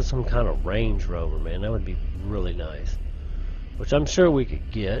like to have some kind of Range Rover, man. That would be really nice. Which I'm sure we could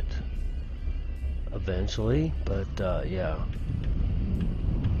get eventually, but yeah.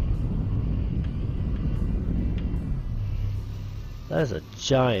 That is a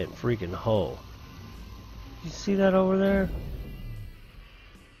giant freaking hole. You see that over there?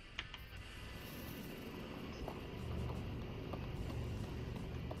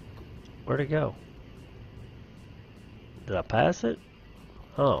 Where'd it go? Did I pass it?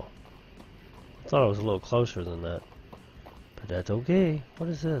 Oh. I thought it was a little closer than that. But that's okay. What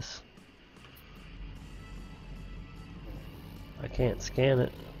is this? I can't scan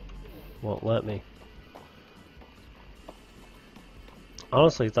it. Won't let me.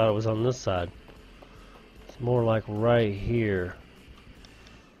 Honestly thought it was on this side. It's more like right here.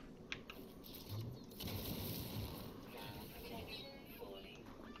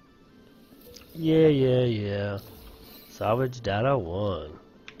 Yeah. Salvage data 1.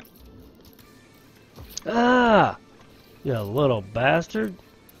 Ah! You little bastard.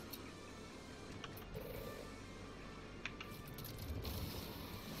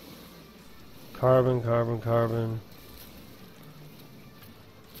 Carbon.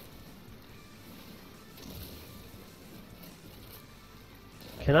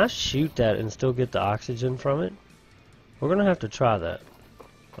 Can I shoot that and still get the oxygen from it? We're gonna have to try that.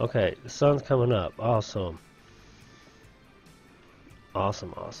 Okay, the sun's coming up. Awesome.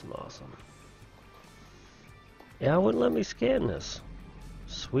 Awesome. Yeah, it wouldn't let me scan this.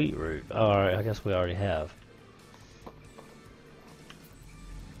 Sweet root. Alright, I guess we already have.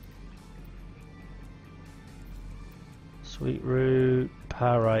 Sweet root,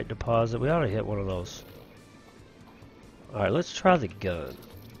 pyrite deposit. We already hit one of those. Alright, let's try the gun.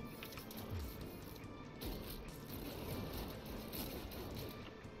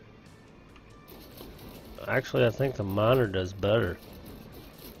 Actually, I think the miner does better.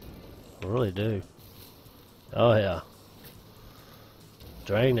 I really do. Oh yeah.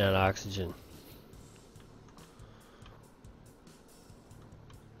 Drain that oxygen.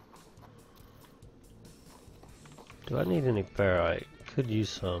 Do I need any ferrite? Could use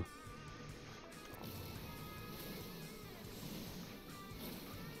some.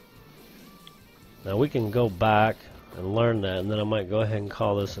 Now we can go back and learn that, and then I might go ahead and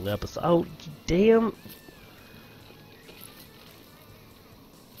call this an episode. Oh, damn!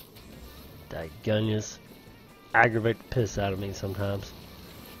 Daggunions. Aggravate the piss out of me sometimes.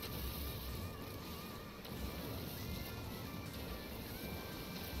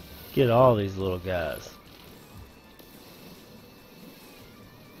 Get all these little guys.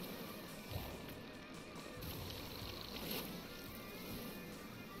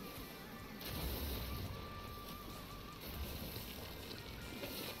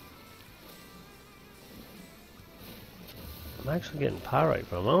 I'm actually getting pyrite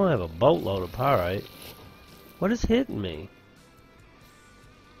from them. I don't have a boatload of pyrite. What is hitting me?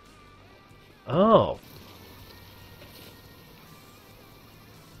 Oh.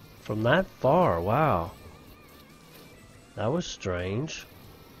 From that far, wow. That was strange.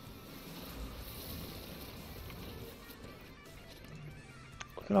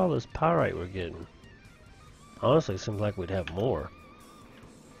 Look at all this pyrite we're getting. Honestly, it seems like we'd have more.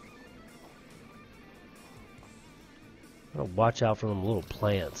 I'll watch out for them little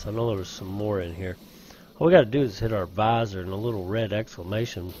plants. I know there was some more in here. All we gotta do is hit our visor, and a little red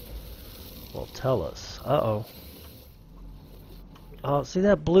exclamation will tell us. Uh-oh. Oh, see,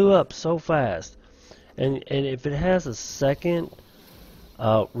 that blew up so fast. And if it has a second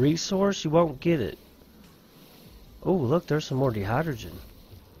resource, you won't get it. Oh, look, there's some more dehydrogen.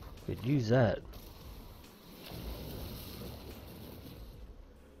 Could use that.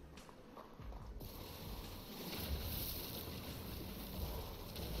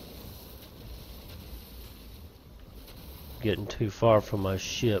 Getting too far from my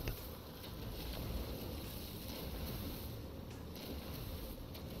ship.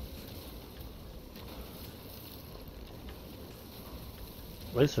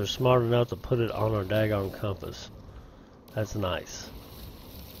 At least they're smart enough to put it on our daggone compass. That's nice.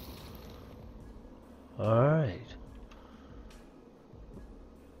 Alright.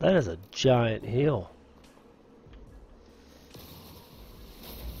 That is a giant hill.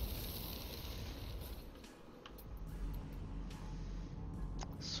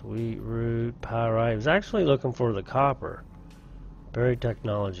 Sweet root, pyrite. I was actually looking for the copper. Buried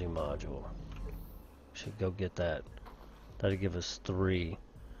technology module. Should go get that. That'll give us 3.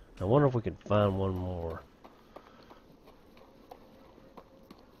 I wonder if we can find one more.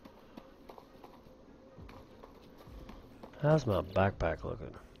 How's my backpack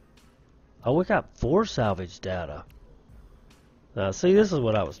looking? Oh, we got 4 salvage data. Now, see, this is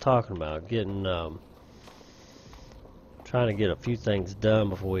what I was talking about. Getting, trying to get a few things done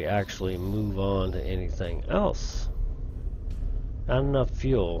before we actually move on to anything else. Not enough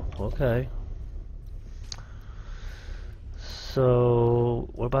fuel. Okay. So,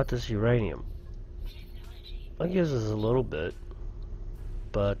 what about this uranium? That gives us a little bit,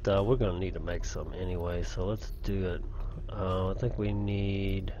 but we're going to need to make some anyway, so let's do it. I think we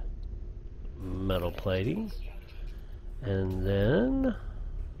need metal plating, and then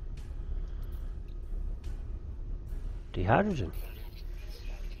dehydrogen.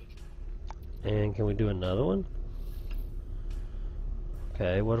 And can we do another one?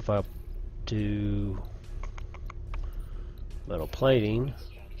 Okay, what if I do metal plating,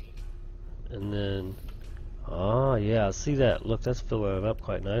 and then, oh yeah, I see that. Look, that's filling it up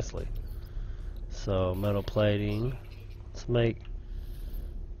quite nicely. So metal plating, let's make,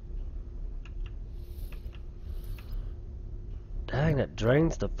 dang, that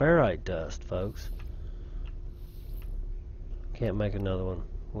drains the ferrite dust, folks. Can't make another one.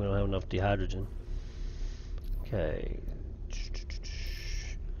 We don't have enough dehydrogen. Okay.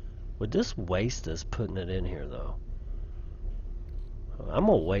 Would this waste us putting it in here though? I'm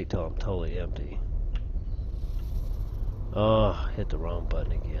gonna wait till I'm totally empty. Oh, hit the wrong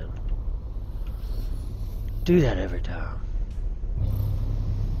button again. Do that every time.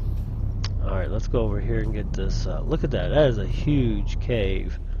 Alright, let's go over here and get this. Look at that. That is a huge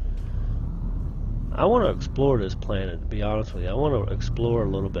cave. I want to explore this planet, to be honest with you. I want to explore a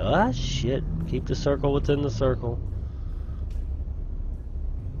little bit. Ah, shit. Keep the circle within the circle.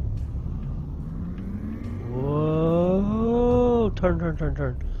 Whoa. Turn, turn, turn,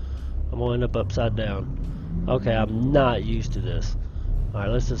 turn. I'm going to end up upside down. Okay, I'm not used to this. Alright,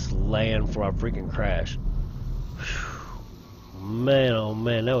 let's just land before I freaking crash. Whew. Man, oh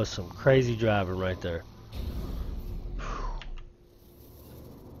man, that was some crazy driving right there.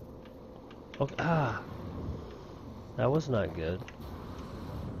 Okay, that was not good.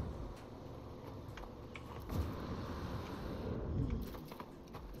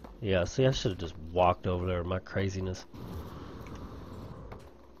 Yeah, see, I should have just walked over there with my craziness.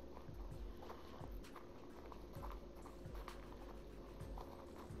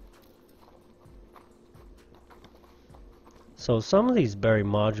 So some of these berry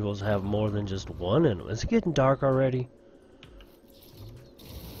modules have more than just one in them. Is it getting dark already?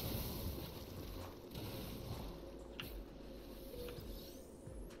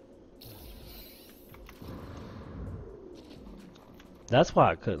 That's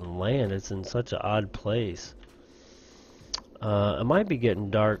why I couldn't land. It's in such an odd place. It might be getting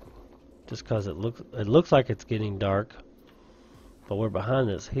dark just because it looks like it's getting dark, but we're behind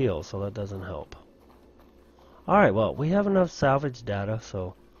this hill, so that doesn't help. Alright, well, we have enough salvage data,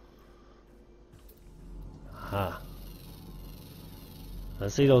 so... I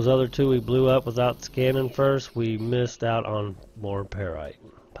see those other two we blew up without scanning first. We missed out on more pyrite.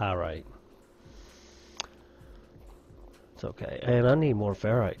 It's okay. And I need more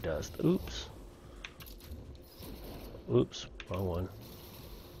ferrite dust. Oops. Oops, wrong one.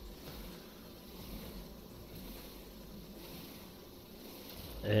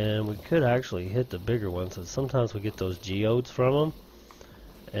 And we could actually hit the bigger ones, so sometimes we get those geodes from them,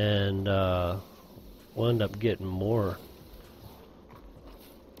 and we'll end up getting more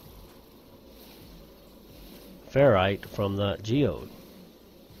ferrite from that geode.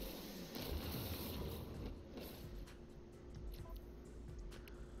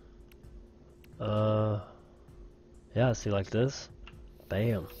 Yeah, see, like this,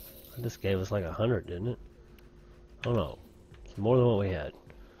 bam, it just gave us like 100, didn't it? Oh no, it's more than what we had.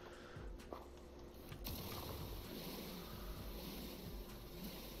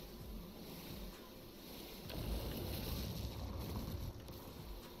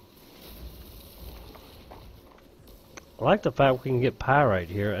 I like the fact we can get pyrite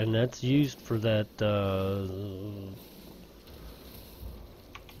here, and that's used for that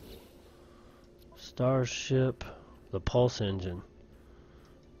Starship, the pulse engine.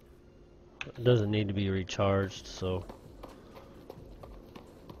 It doesn't need to be recharged, so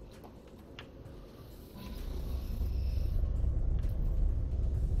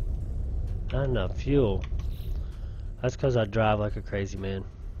not enough fuel. That's because I drive like a crazy man.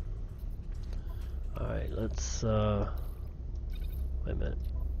 Alright, let's wait a minute.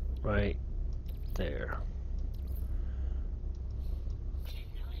 Right there.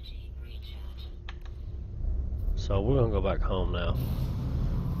 So we're gonna go back home now.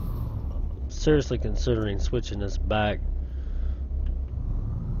 I'm seriously considering switching this back.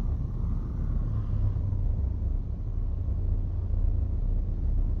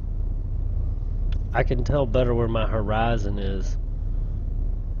 I can tell better where my horizon is.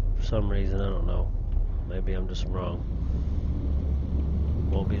 For some reason, I don't know. Maybe I'm just wrong.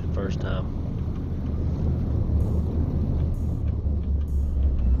 Won't be the first time.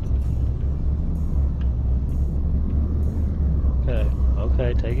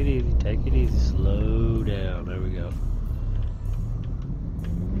 Okay, take it easy, slow down, there we go.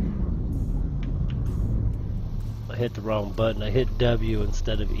 I hit the wrong button, I hit W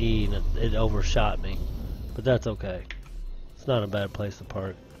instead of E and it overshot me, but that's okay. It's not a bad place to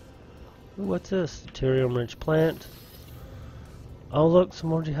park. Ooh, what's this? Deuterium rich plant. Oh look, some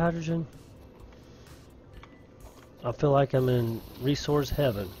more dehydrogen. I feel like I'm in resource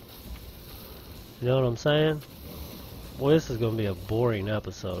heaven. You know what I'm saying? Well, this is going to be a boring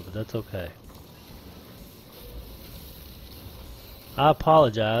episode, but that's okay. I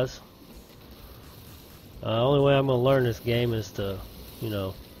apologize. The only way I'm going to learn this game is to, you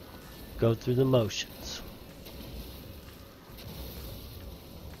know, go through the motions.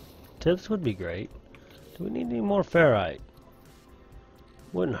 Tips would be great. Do we need any more ferrite?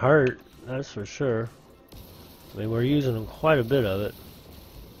 Wouldn't hurt, that's for sure. I mean, we're using quite a bit of it.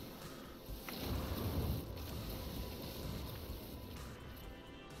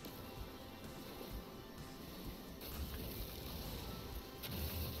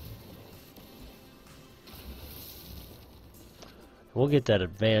 We'll get that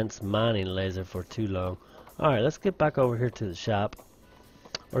advanced mining laser for too long. Alright, let's get back over here to the shop.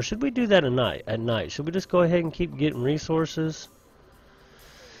 Or should we do that at night? Should we just go ahead and keep getting resources?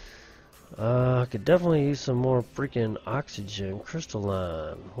 I could definitely use some more freaking oxygen,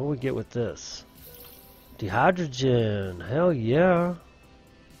 crystalline. What do we get with this? Dehydrogen, hell yeah.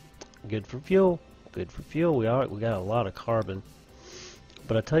 Good for fuel. Good for fuel. We got a lot of carbon.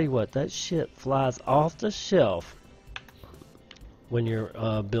 But I tell you what, that shit flies off the shelf when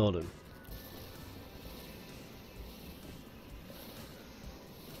you're building.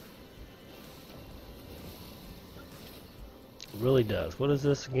 really does. What is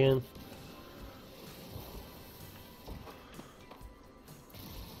this again?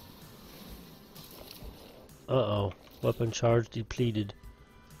 Uh-oh. Weapon charge depleted.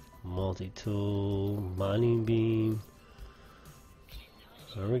 Multi-tool, mining beam.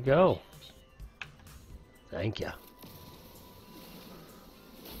 There we go. Thank ya.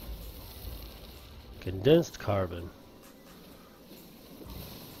 Condensed carbon.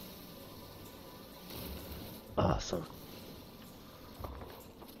 Awesome.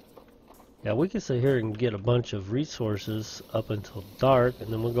 Yeah, we can sit here and get a bunch of resources up until dark,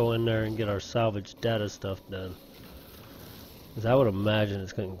 and then we'll go in there and get our salvage data stuff done. Because I would imagine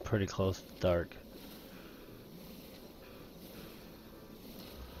it's getting pretty close to dark.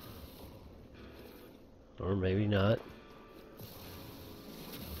 Or maybe not.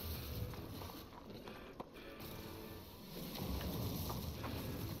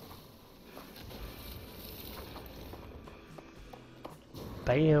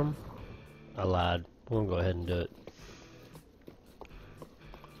 Bam! I lied. We're gonna go ahead and do it.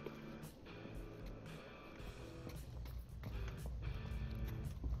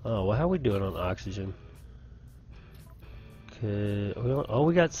 Oh, well, how are we doing on oxygen? Okay. Oh,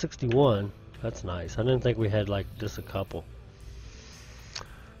 we got 61. That's nice. I didn't think we had like just a couple.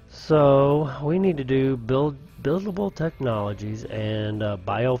 So we need to do buildable technologies and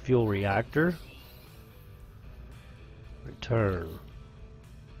biofuel reactor. Return.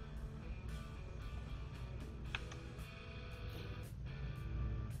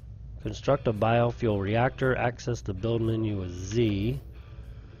 Construct a biofuel reactor. Access the build menu with Z.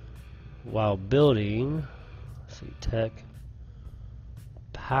 While building, let's see, tech,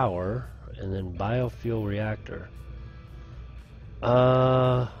 power, and then biofuel reactor.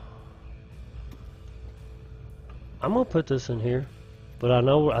 I'm gonna put this in here, but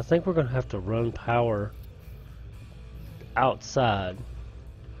I think we're gonna have to run power outside.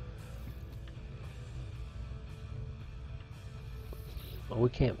 Oh, we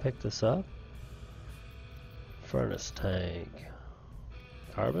can't pick this up. Furnace tank.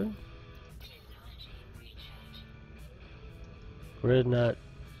 Carbon? Grid not.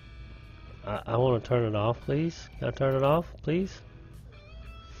 I want to turn it off, please. Can I turn it off, please?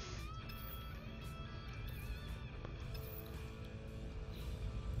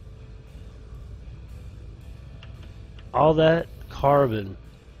 All that carbon,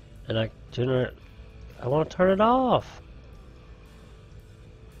 and I want to turn it off.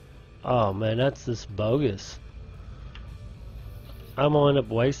 Oh man, that's just bogus. I'm gonna end up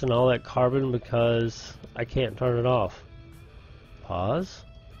wasting all that carbon because I can't turn it off. Pause.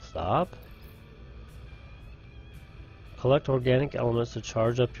 Stop. Collect organic elements to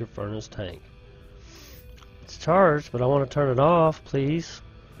charge up your furnace tank. It's charged, but I want to turn it off, please.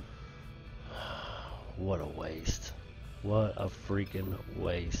 What a waste. What a freaking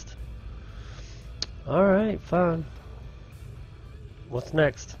waste. Alright, fine. What's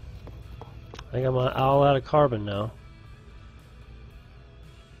next? I think I'm all out of carbon now.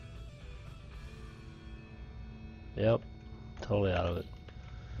 Yep, totally out of it.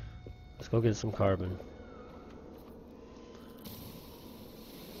 Let's go get some carbon.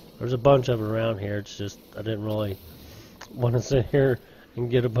 There's a bunch of it around here. It's just I didn't really want to sit here and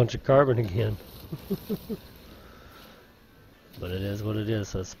get a bunch of carbon again. But it is what it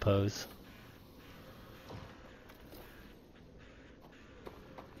is, I suppose.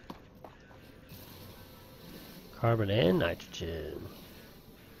 Carbon and nitrogen.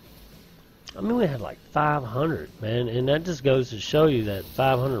 I mean, we had like 500, man, and that just goes to show you that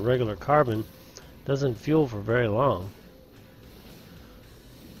 500 regular carbon doesn't fuel for very long.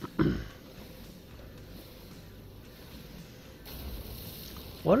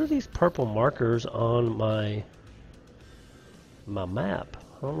 What are these purple markers on my map?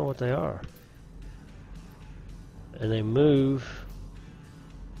 I don't know what they are. And they move.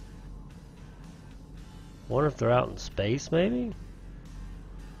 Wonder if they're out in space, maybe?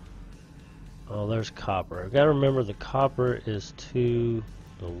 Oh, there's copper. I've got to remember the copper is to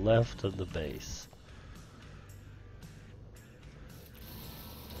the left of the base.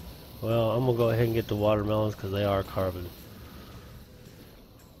 Well, I'm going to go ahead and get the watermelons because they are carbon.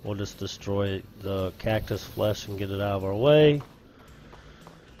 We'll just destroy the cactus flesh and get it out of our way.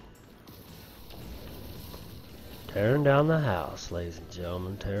 Tearing down the house, ladies and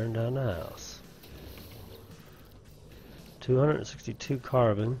gentlemen. Tearing down the house. 262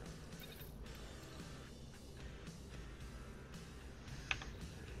 carbon.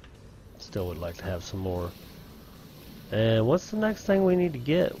 Still would like to have some more. And what's the next thing we need to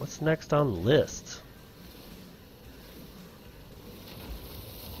get? What's next on the list?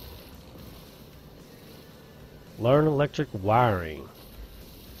 Learn electric wiring.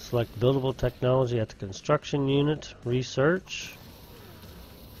 Select buildable technology at the construction unit. Research.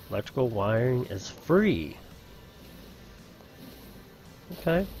 Electrical wiring is free.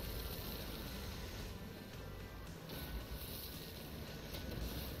 Okay.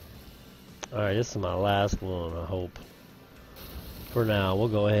 Alright, this is my last one, I hope. For now, we'll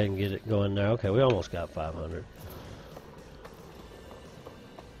go ahead and get it going there. Okay, we almost got 500.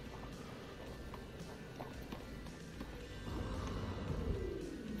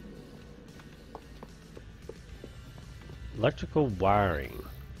 Electrical wiring.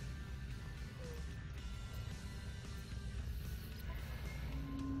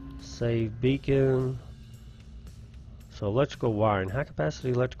 Save beacon. So electrical wiring. High capacity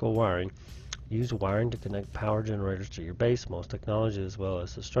electrical wiring. Use wiring to connect power generators to your base. Most technology, as well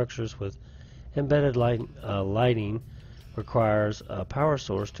as the structures with embedded lighting, requires a power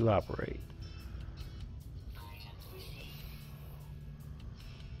source to operate.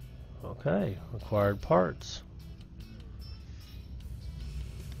 Okay, required parts.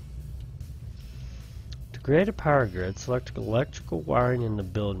 To create a power grid, select electrical wiring in the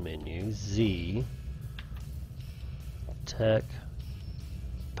build menu. Z. Tech.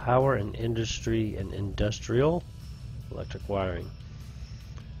 Power and industry and industrial electric wiring.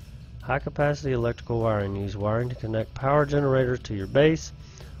 High capacity electrical wiring. Use wiring to connect power generators to your base.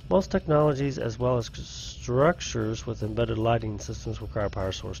 Most technologies, as well as structures with embedded lighting systems, require a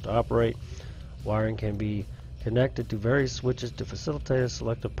power source to operate. Wiring can be connected to various switches to facilitate a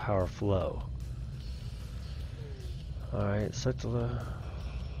selective power flow. Alright,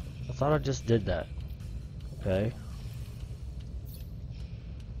 I thought I just did that. Okay.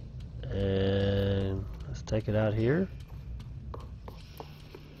 And let's take it out here.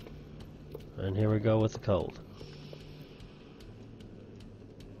 And here we go with the code.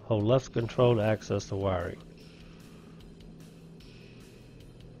 Hold left control to access the wiring.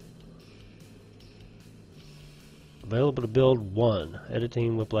 Available to build 1.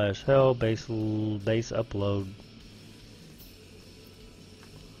 Editing Whiplash Hell. Base upload.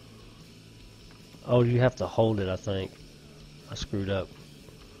 Oh, you have to hold it, I think. I screwed up.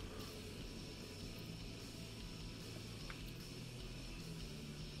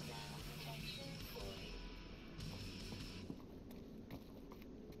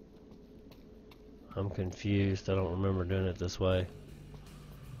 I'm confused. I don't remember doing it this way.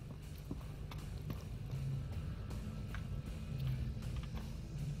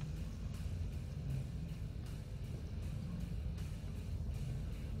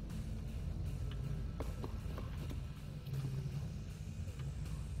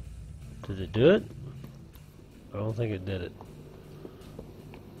 Did it do it? I don't think it did it.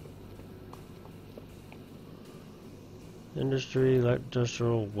 Industry,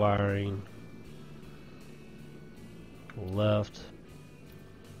 industrial wiring. Left.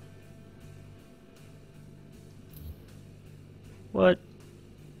 What?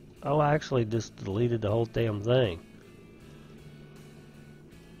 Oh, I actually just deleted the whole damn thing.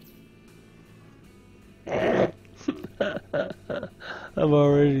 I've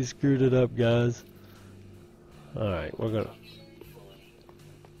already screwed it up, guys. Alright, we'll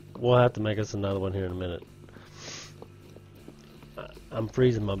have to make us another one here in a minute. I'm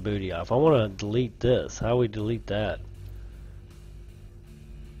freezing my booty off. I want to delete this. How do we delete that?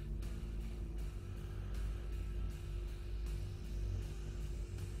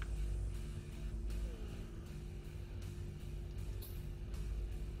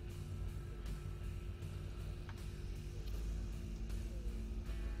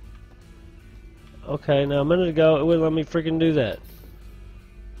 Okay, now a minute ago it wouldn't let me freaking do that.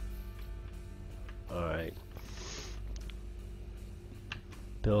 Alright.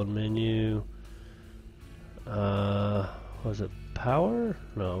 Build menu. Was it power?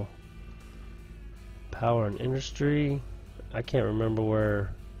 No. Power and industry. I can't remember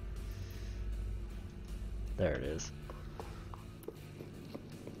where. There it is.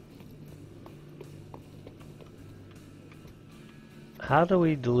 How do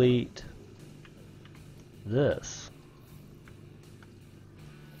we delete this?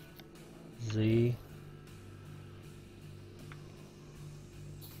 Z.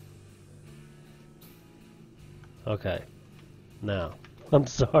 Okay. Now, I'm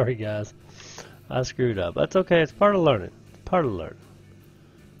sorry guys. I screwed up. That's okay. It's part of learning. It's part of learning.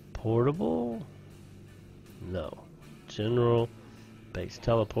 Portable? No. General. Base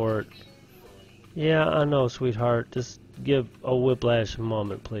teleport. Yeah, I know, sweetheart. Just give old Whiplash a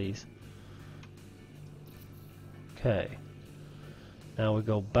moment, please. Okay. Now we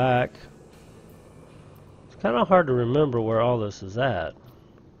go back. It's kind of hard to remember where all this is at.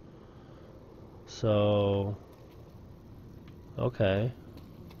 So, Okay.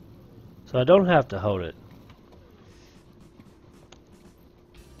 So I don't have to hold it.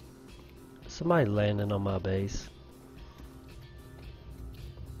 Somebody landing on my base.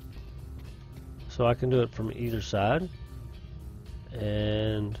 So I can do it from either side.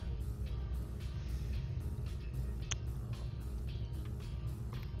 And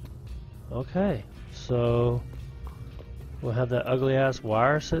okay, so we'll have that ugly ass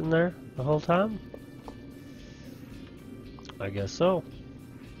wire sitting there the whole time? I guess so.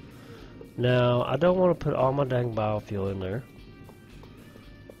 Now, I don't want to put all my dang biofuel in there.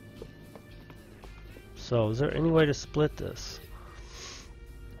 So, is there any way to split this?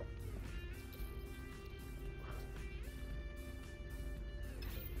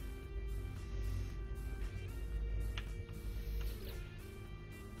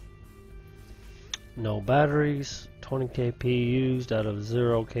 No batteries, 20 kp used out of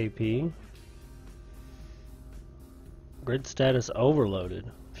 0 kp. Grid status overloaded,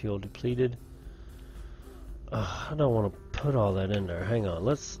 fuel depleted. I don't want to put all that in there. Hang on,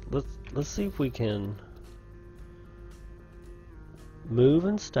 let's see if we can move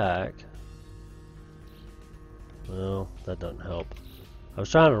and stack. Well, that doesn't help. I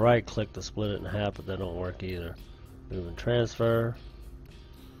was trying to right click to split it in half, but that don't work either. Move and transfer.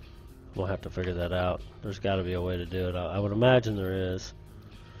 We'll have to figure that out. There's got to be a way to do it. I would imagine there is.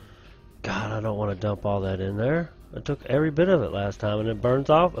 God, I don't want to dump all that in there. I took every bit of it last time and it burns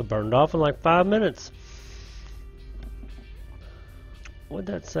off. It burned off in like 5 minutes. What'd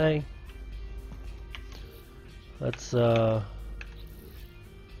that say? Let's not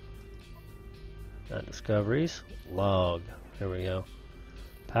discoveries. Log. Here we go.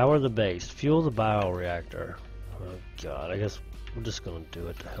 Power the base. Fuel the bioreactor. Oh God, I guess we're just gonna do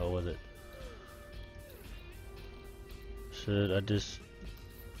it. To hell with it. Should I just...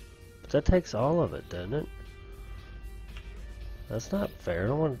 But that takes all of it, doesn't it? That's not fair. I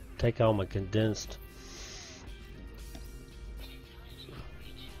don't want to take all my condensed...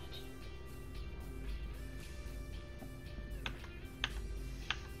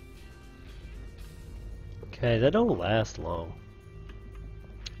 Okay, that don't last long.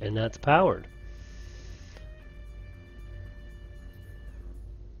 And that's powered.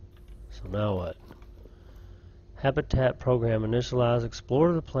 So now what? Habitat program initialize,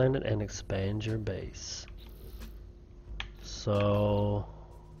 explore the planet and expand your base. So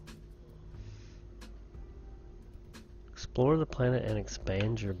explore the planet and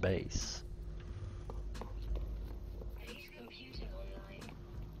expand your base.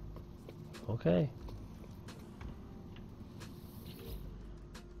 Okay.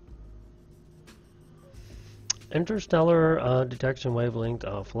 Interstellar detection wavelength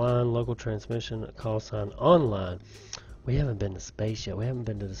offline, local transmission call sign online. We haven't been to space yet. We haven't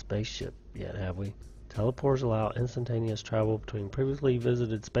been to the spaceship yet, have we? Teleporters allow instantaneous travel between previously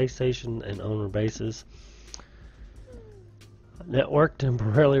visited space station and owner bases. Network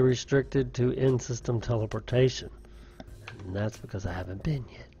temporarily restricted to in-system teleportation. And that's because I haven't been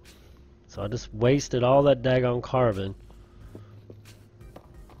yet. So I just wasted all that daggone carbon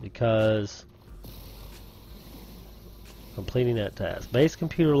because completing that task. Base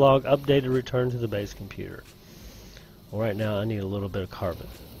computer log updated, return to the base computer. Well, right now I need a little bit of carbon.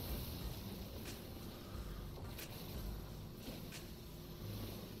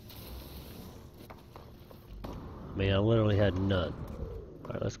 I mean, I literally had none.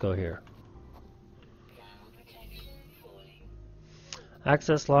 Alright, let's go here.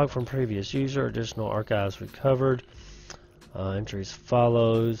 Access log from previous user, additional archives recovered. Entries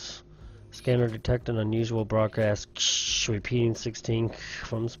follows. Scanner detected unusual broadcast repeating 16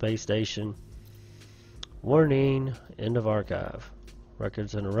 from space station. Warning, end of archive.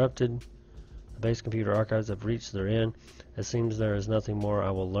 Records interrupted. The base computer archives have reached their end. It seems there is nothing more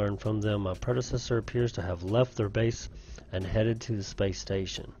I will learn from them. My predecessor appears to have left their base and headed to the space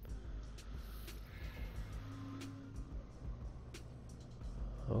station.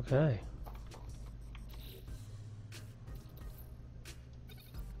 Okay.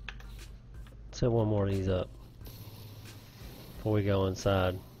 Let's hit one more of these up before we go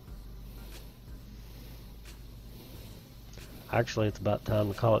inside. Actually, it's about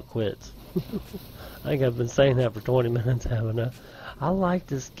time to call it quits. I think I've been saying that for 20 minutes, haven't I? I like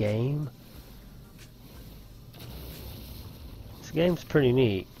this game. This game's pretty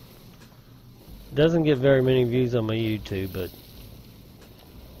neat. Doesn't get very many views on my YouTube, but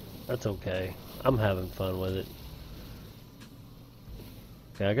that's okay. I'm having fun with it.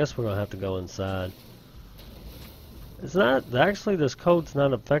 Okay, I guess we're gonna have to go inside. It's not, actually this code's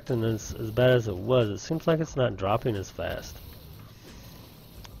not affecting us as bad as it was. It seems like it's not dropping as fast.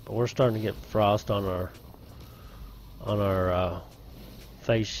 But we're starting to get frost on our on our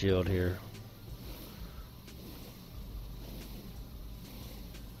face shield here.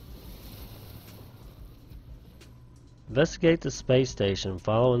 Investigate the space station,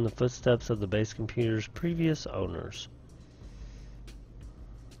 following the footsteps of the base computer's previous owners.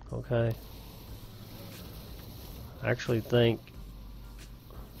 Okay. I actually think...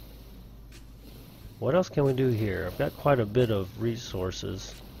 What else can we do here? I've got quite a bit of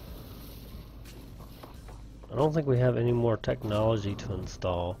resources. I don't think we have any more technology to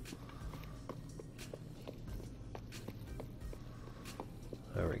install.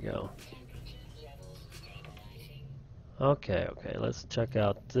 There we go. Okay, let's check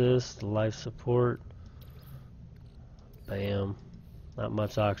out this life support. Bam. Not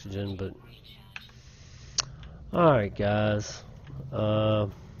much oxygen, but alright guys. I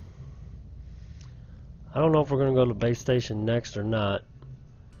don't know if we're gonna go to the base station next or not.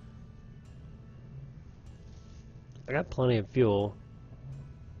 I got plenty of fuel.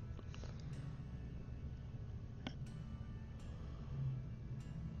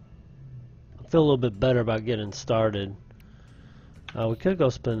 I feel a little bit better about getting started. We could go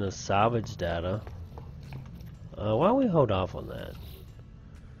spend the salvage data. Why don't we hold off on that?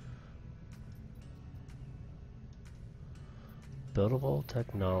 Buildable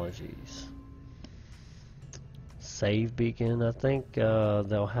technologies. Save beacon. I think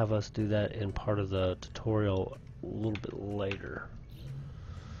they'll have us do that in part of the tutorial a little bit later.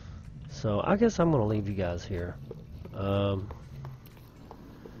 So I guess I'm going to leave you guys here. You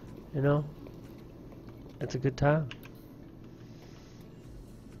know, it's a good time.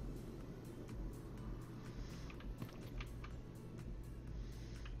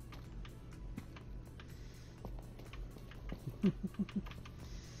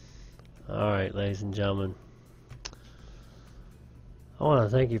 Alright, ladies and gentlemen, I want to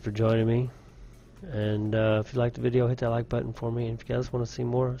thank you for joining me, and if you liked the video, hit that like button for me, and if you guys want to see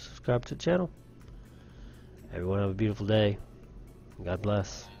more, subscribe to the channel. Everyone have a beautiful day. God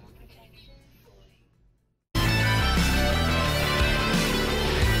bless.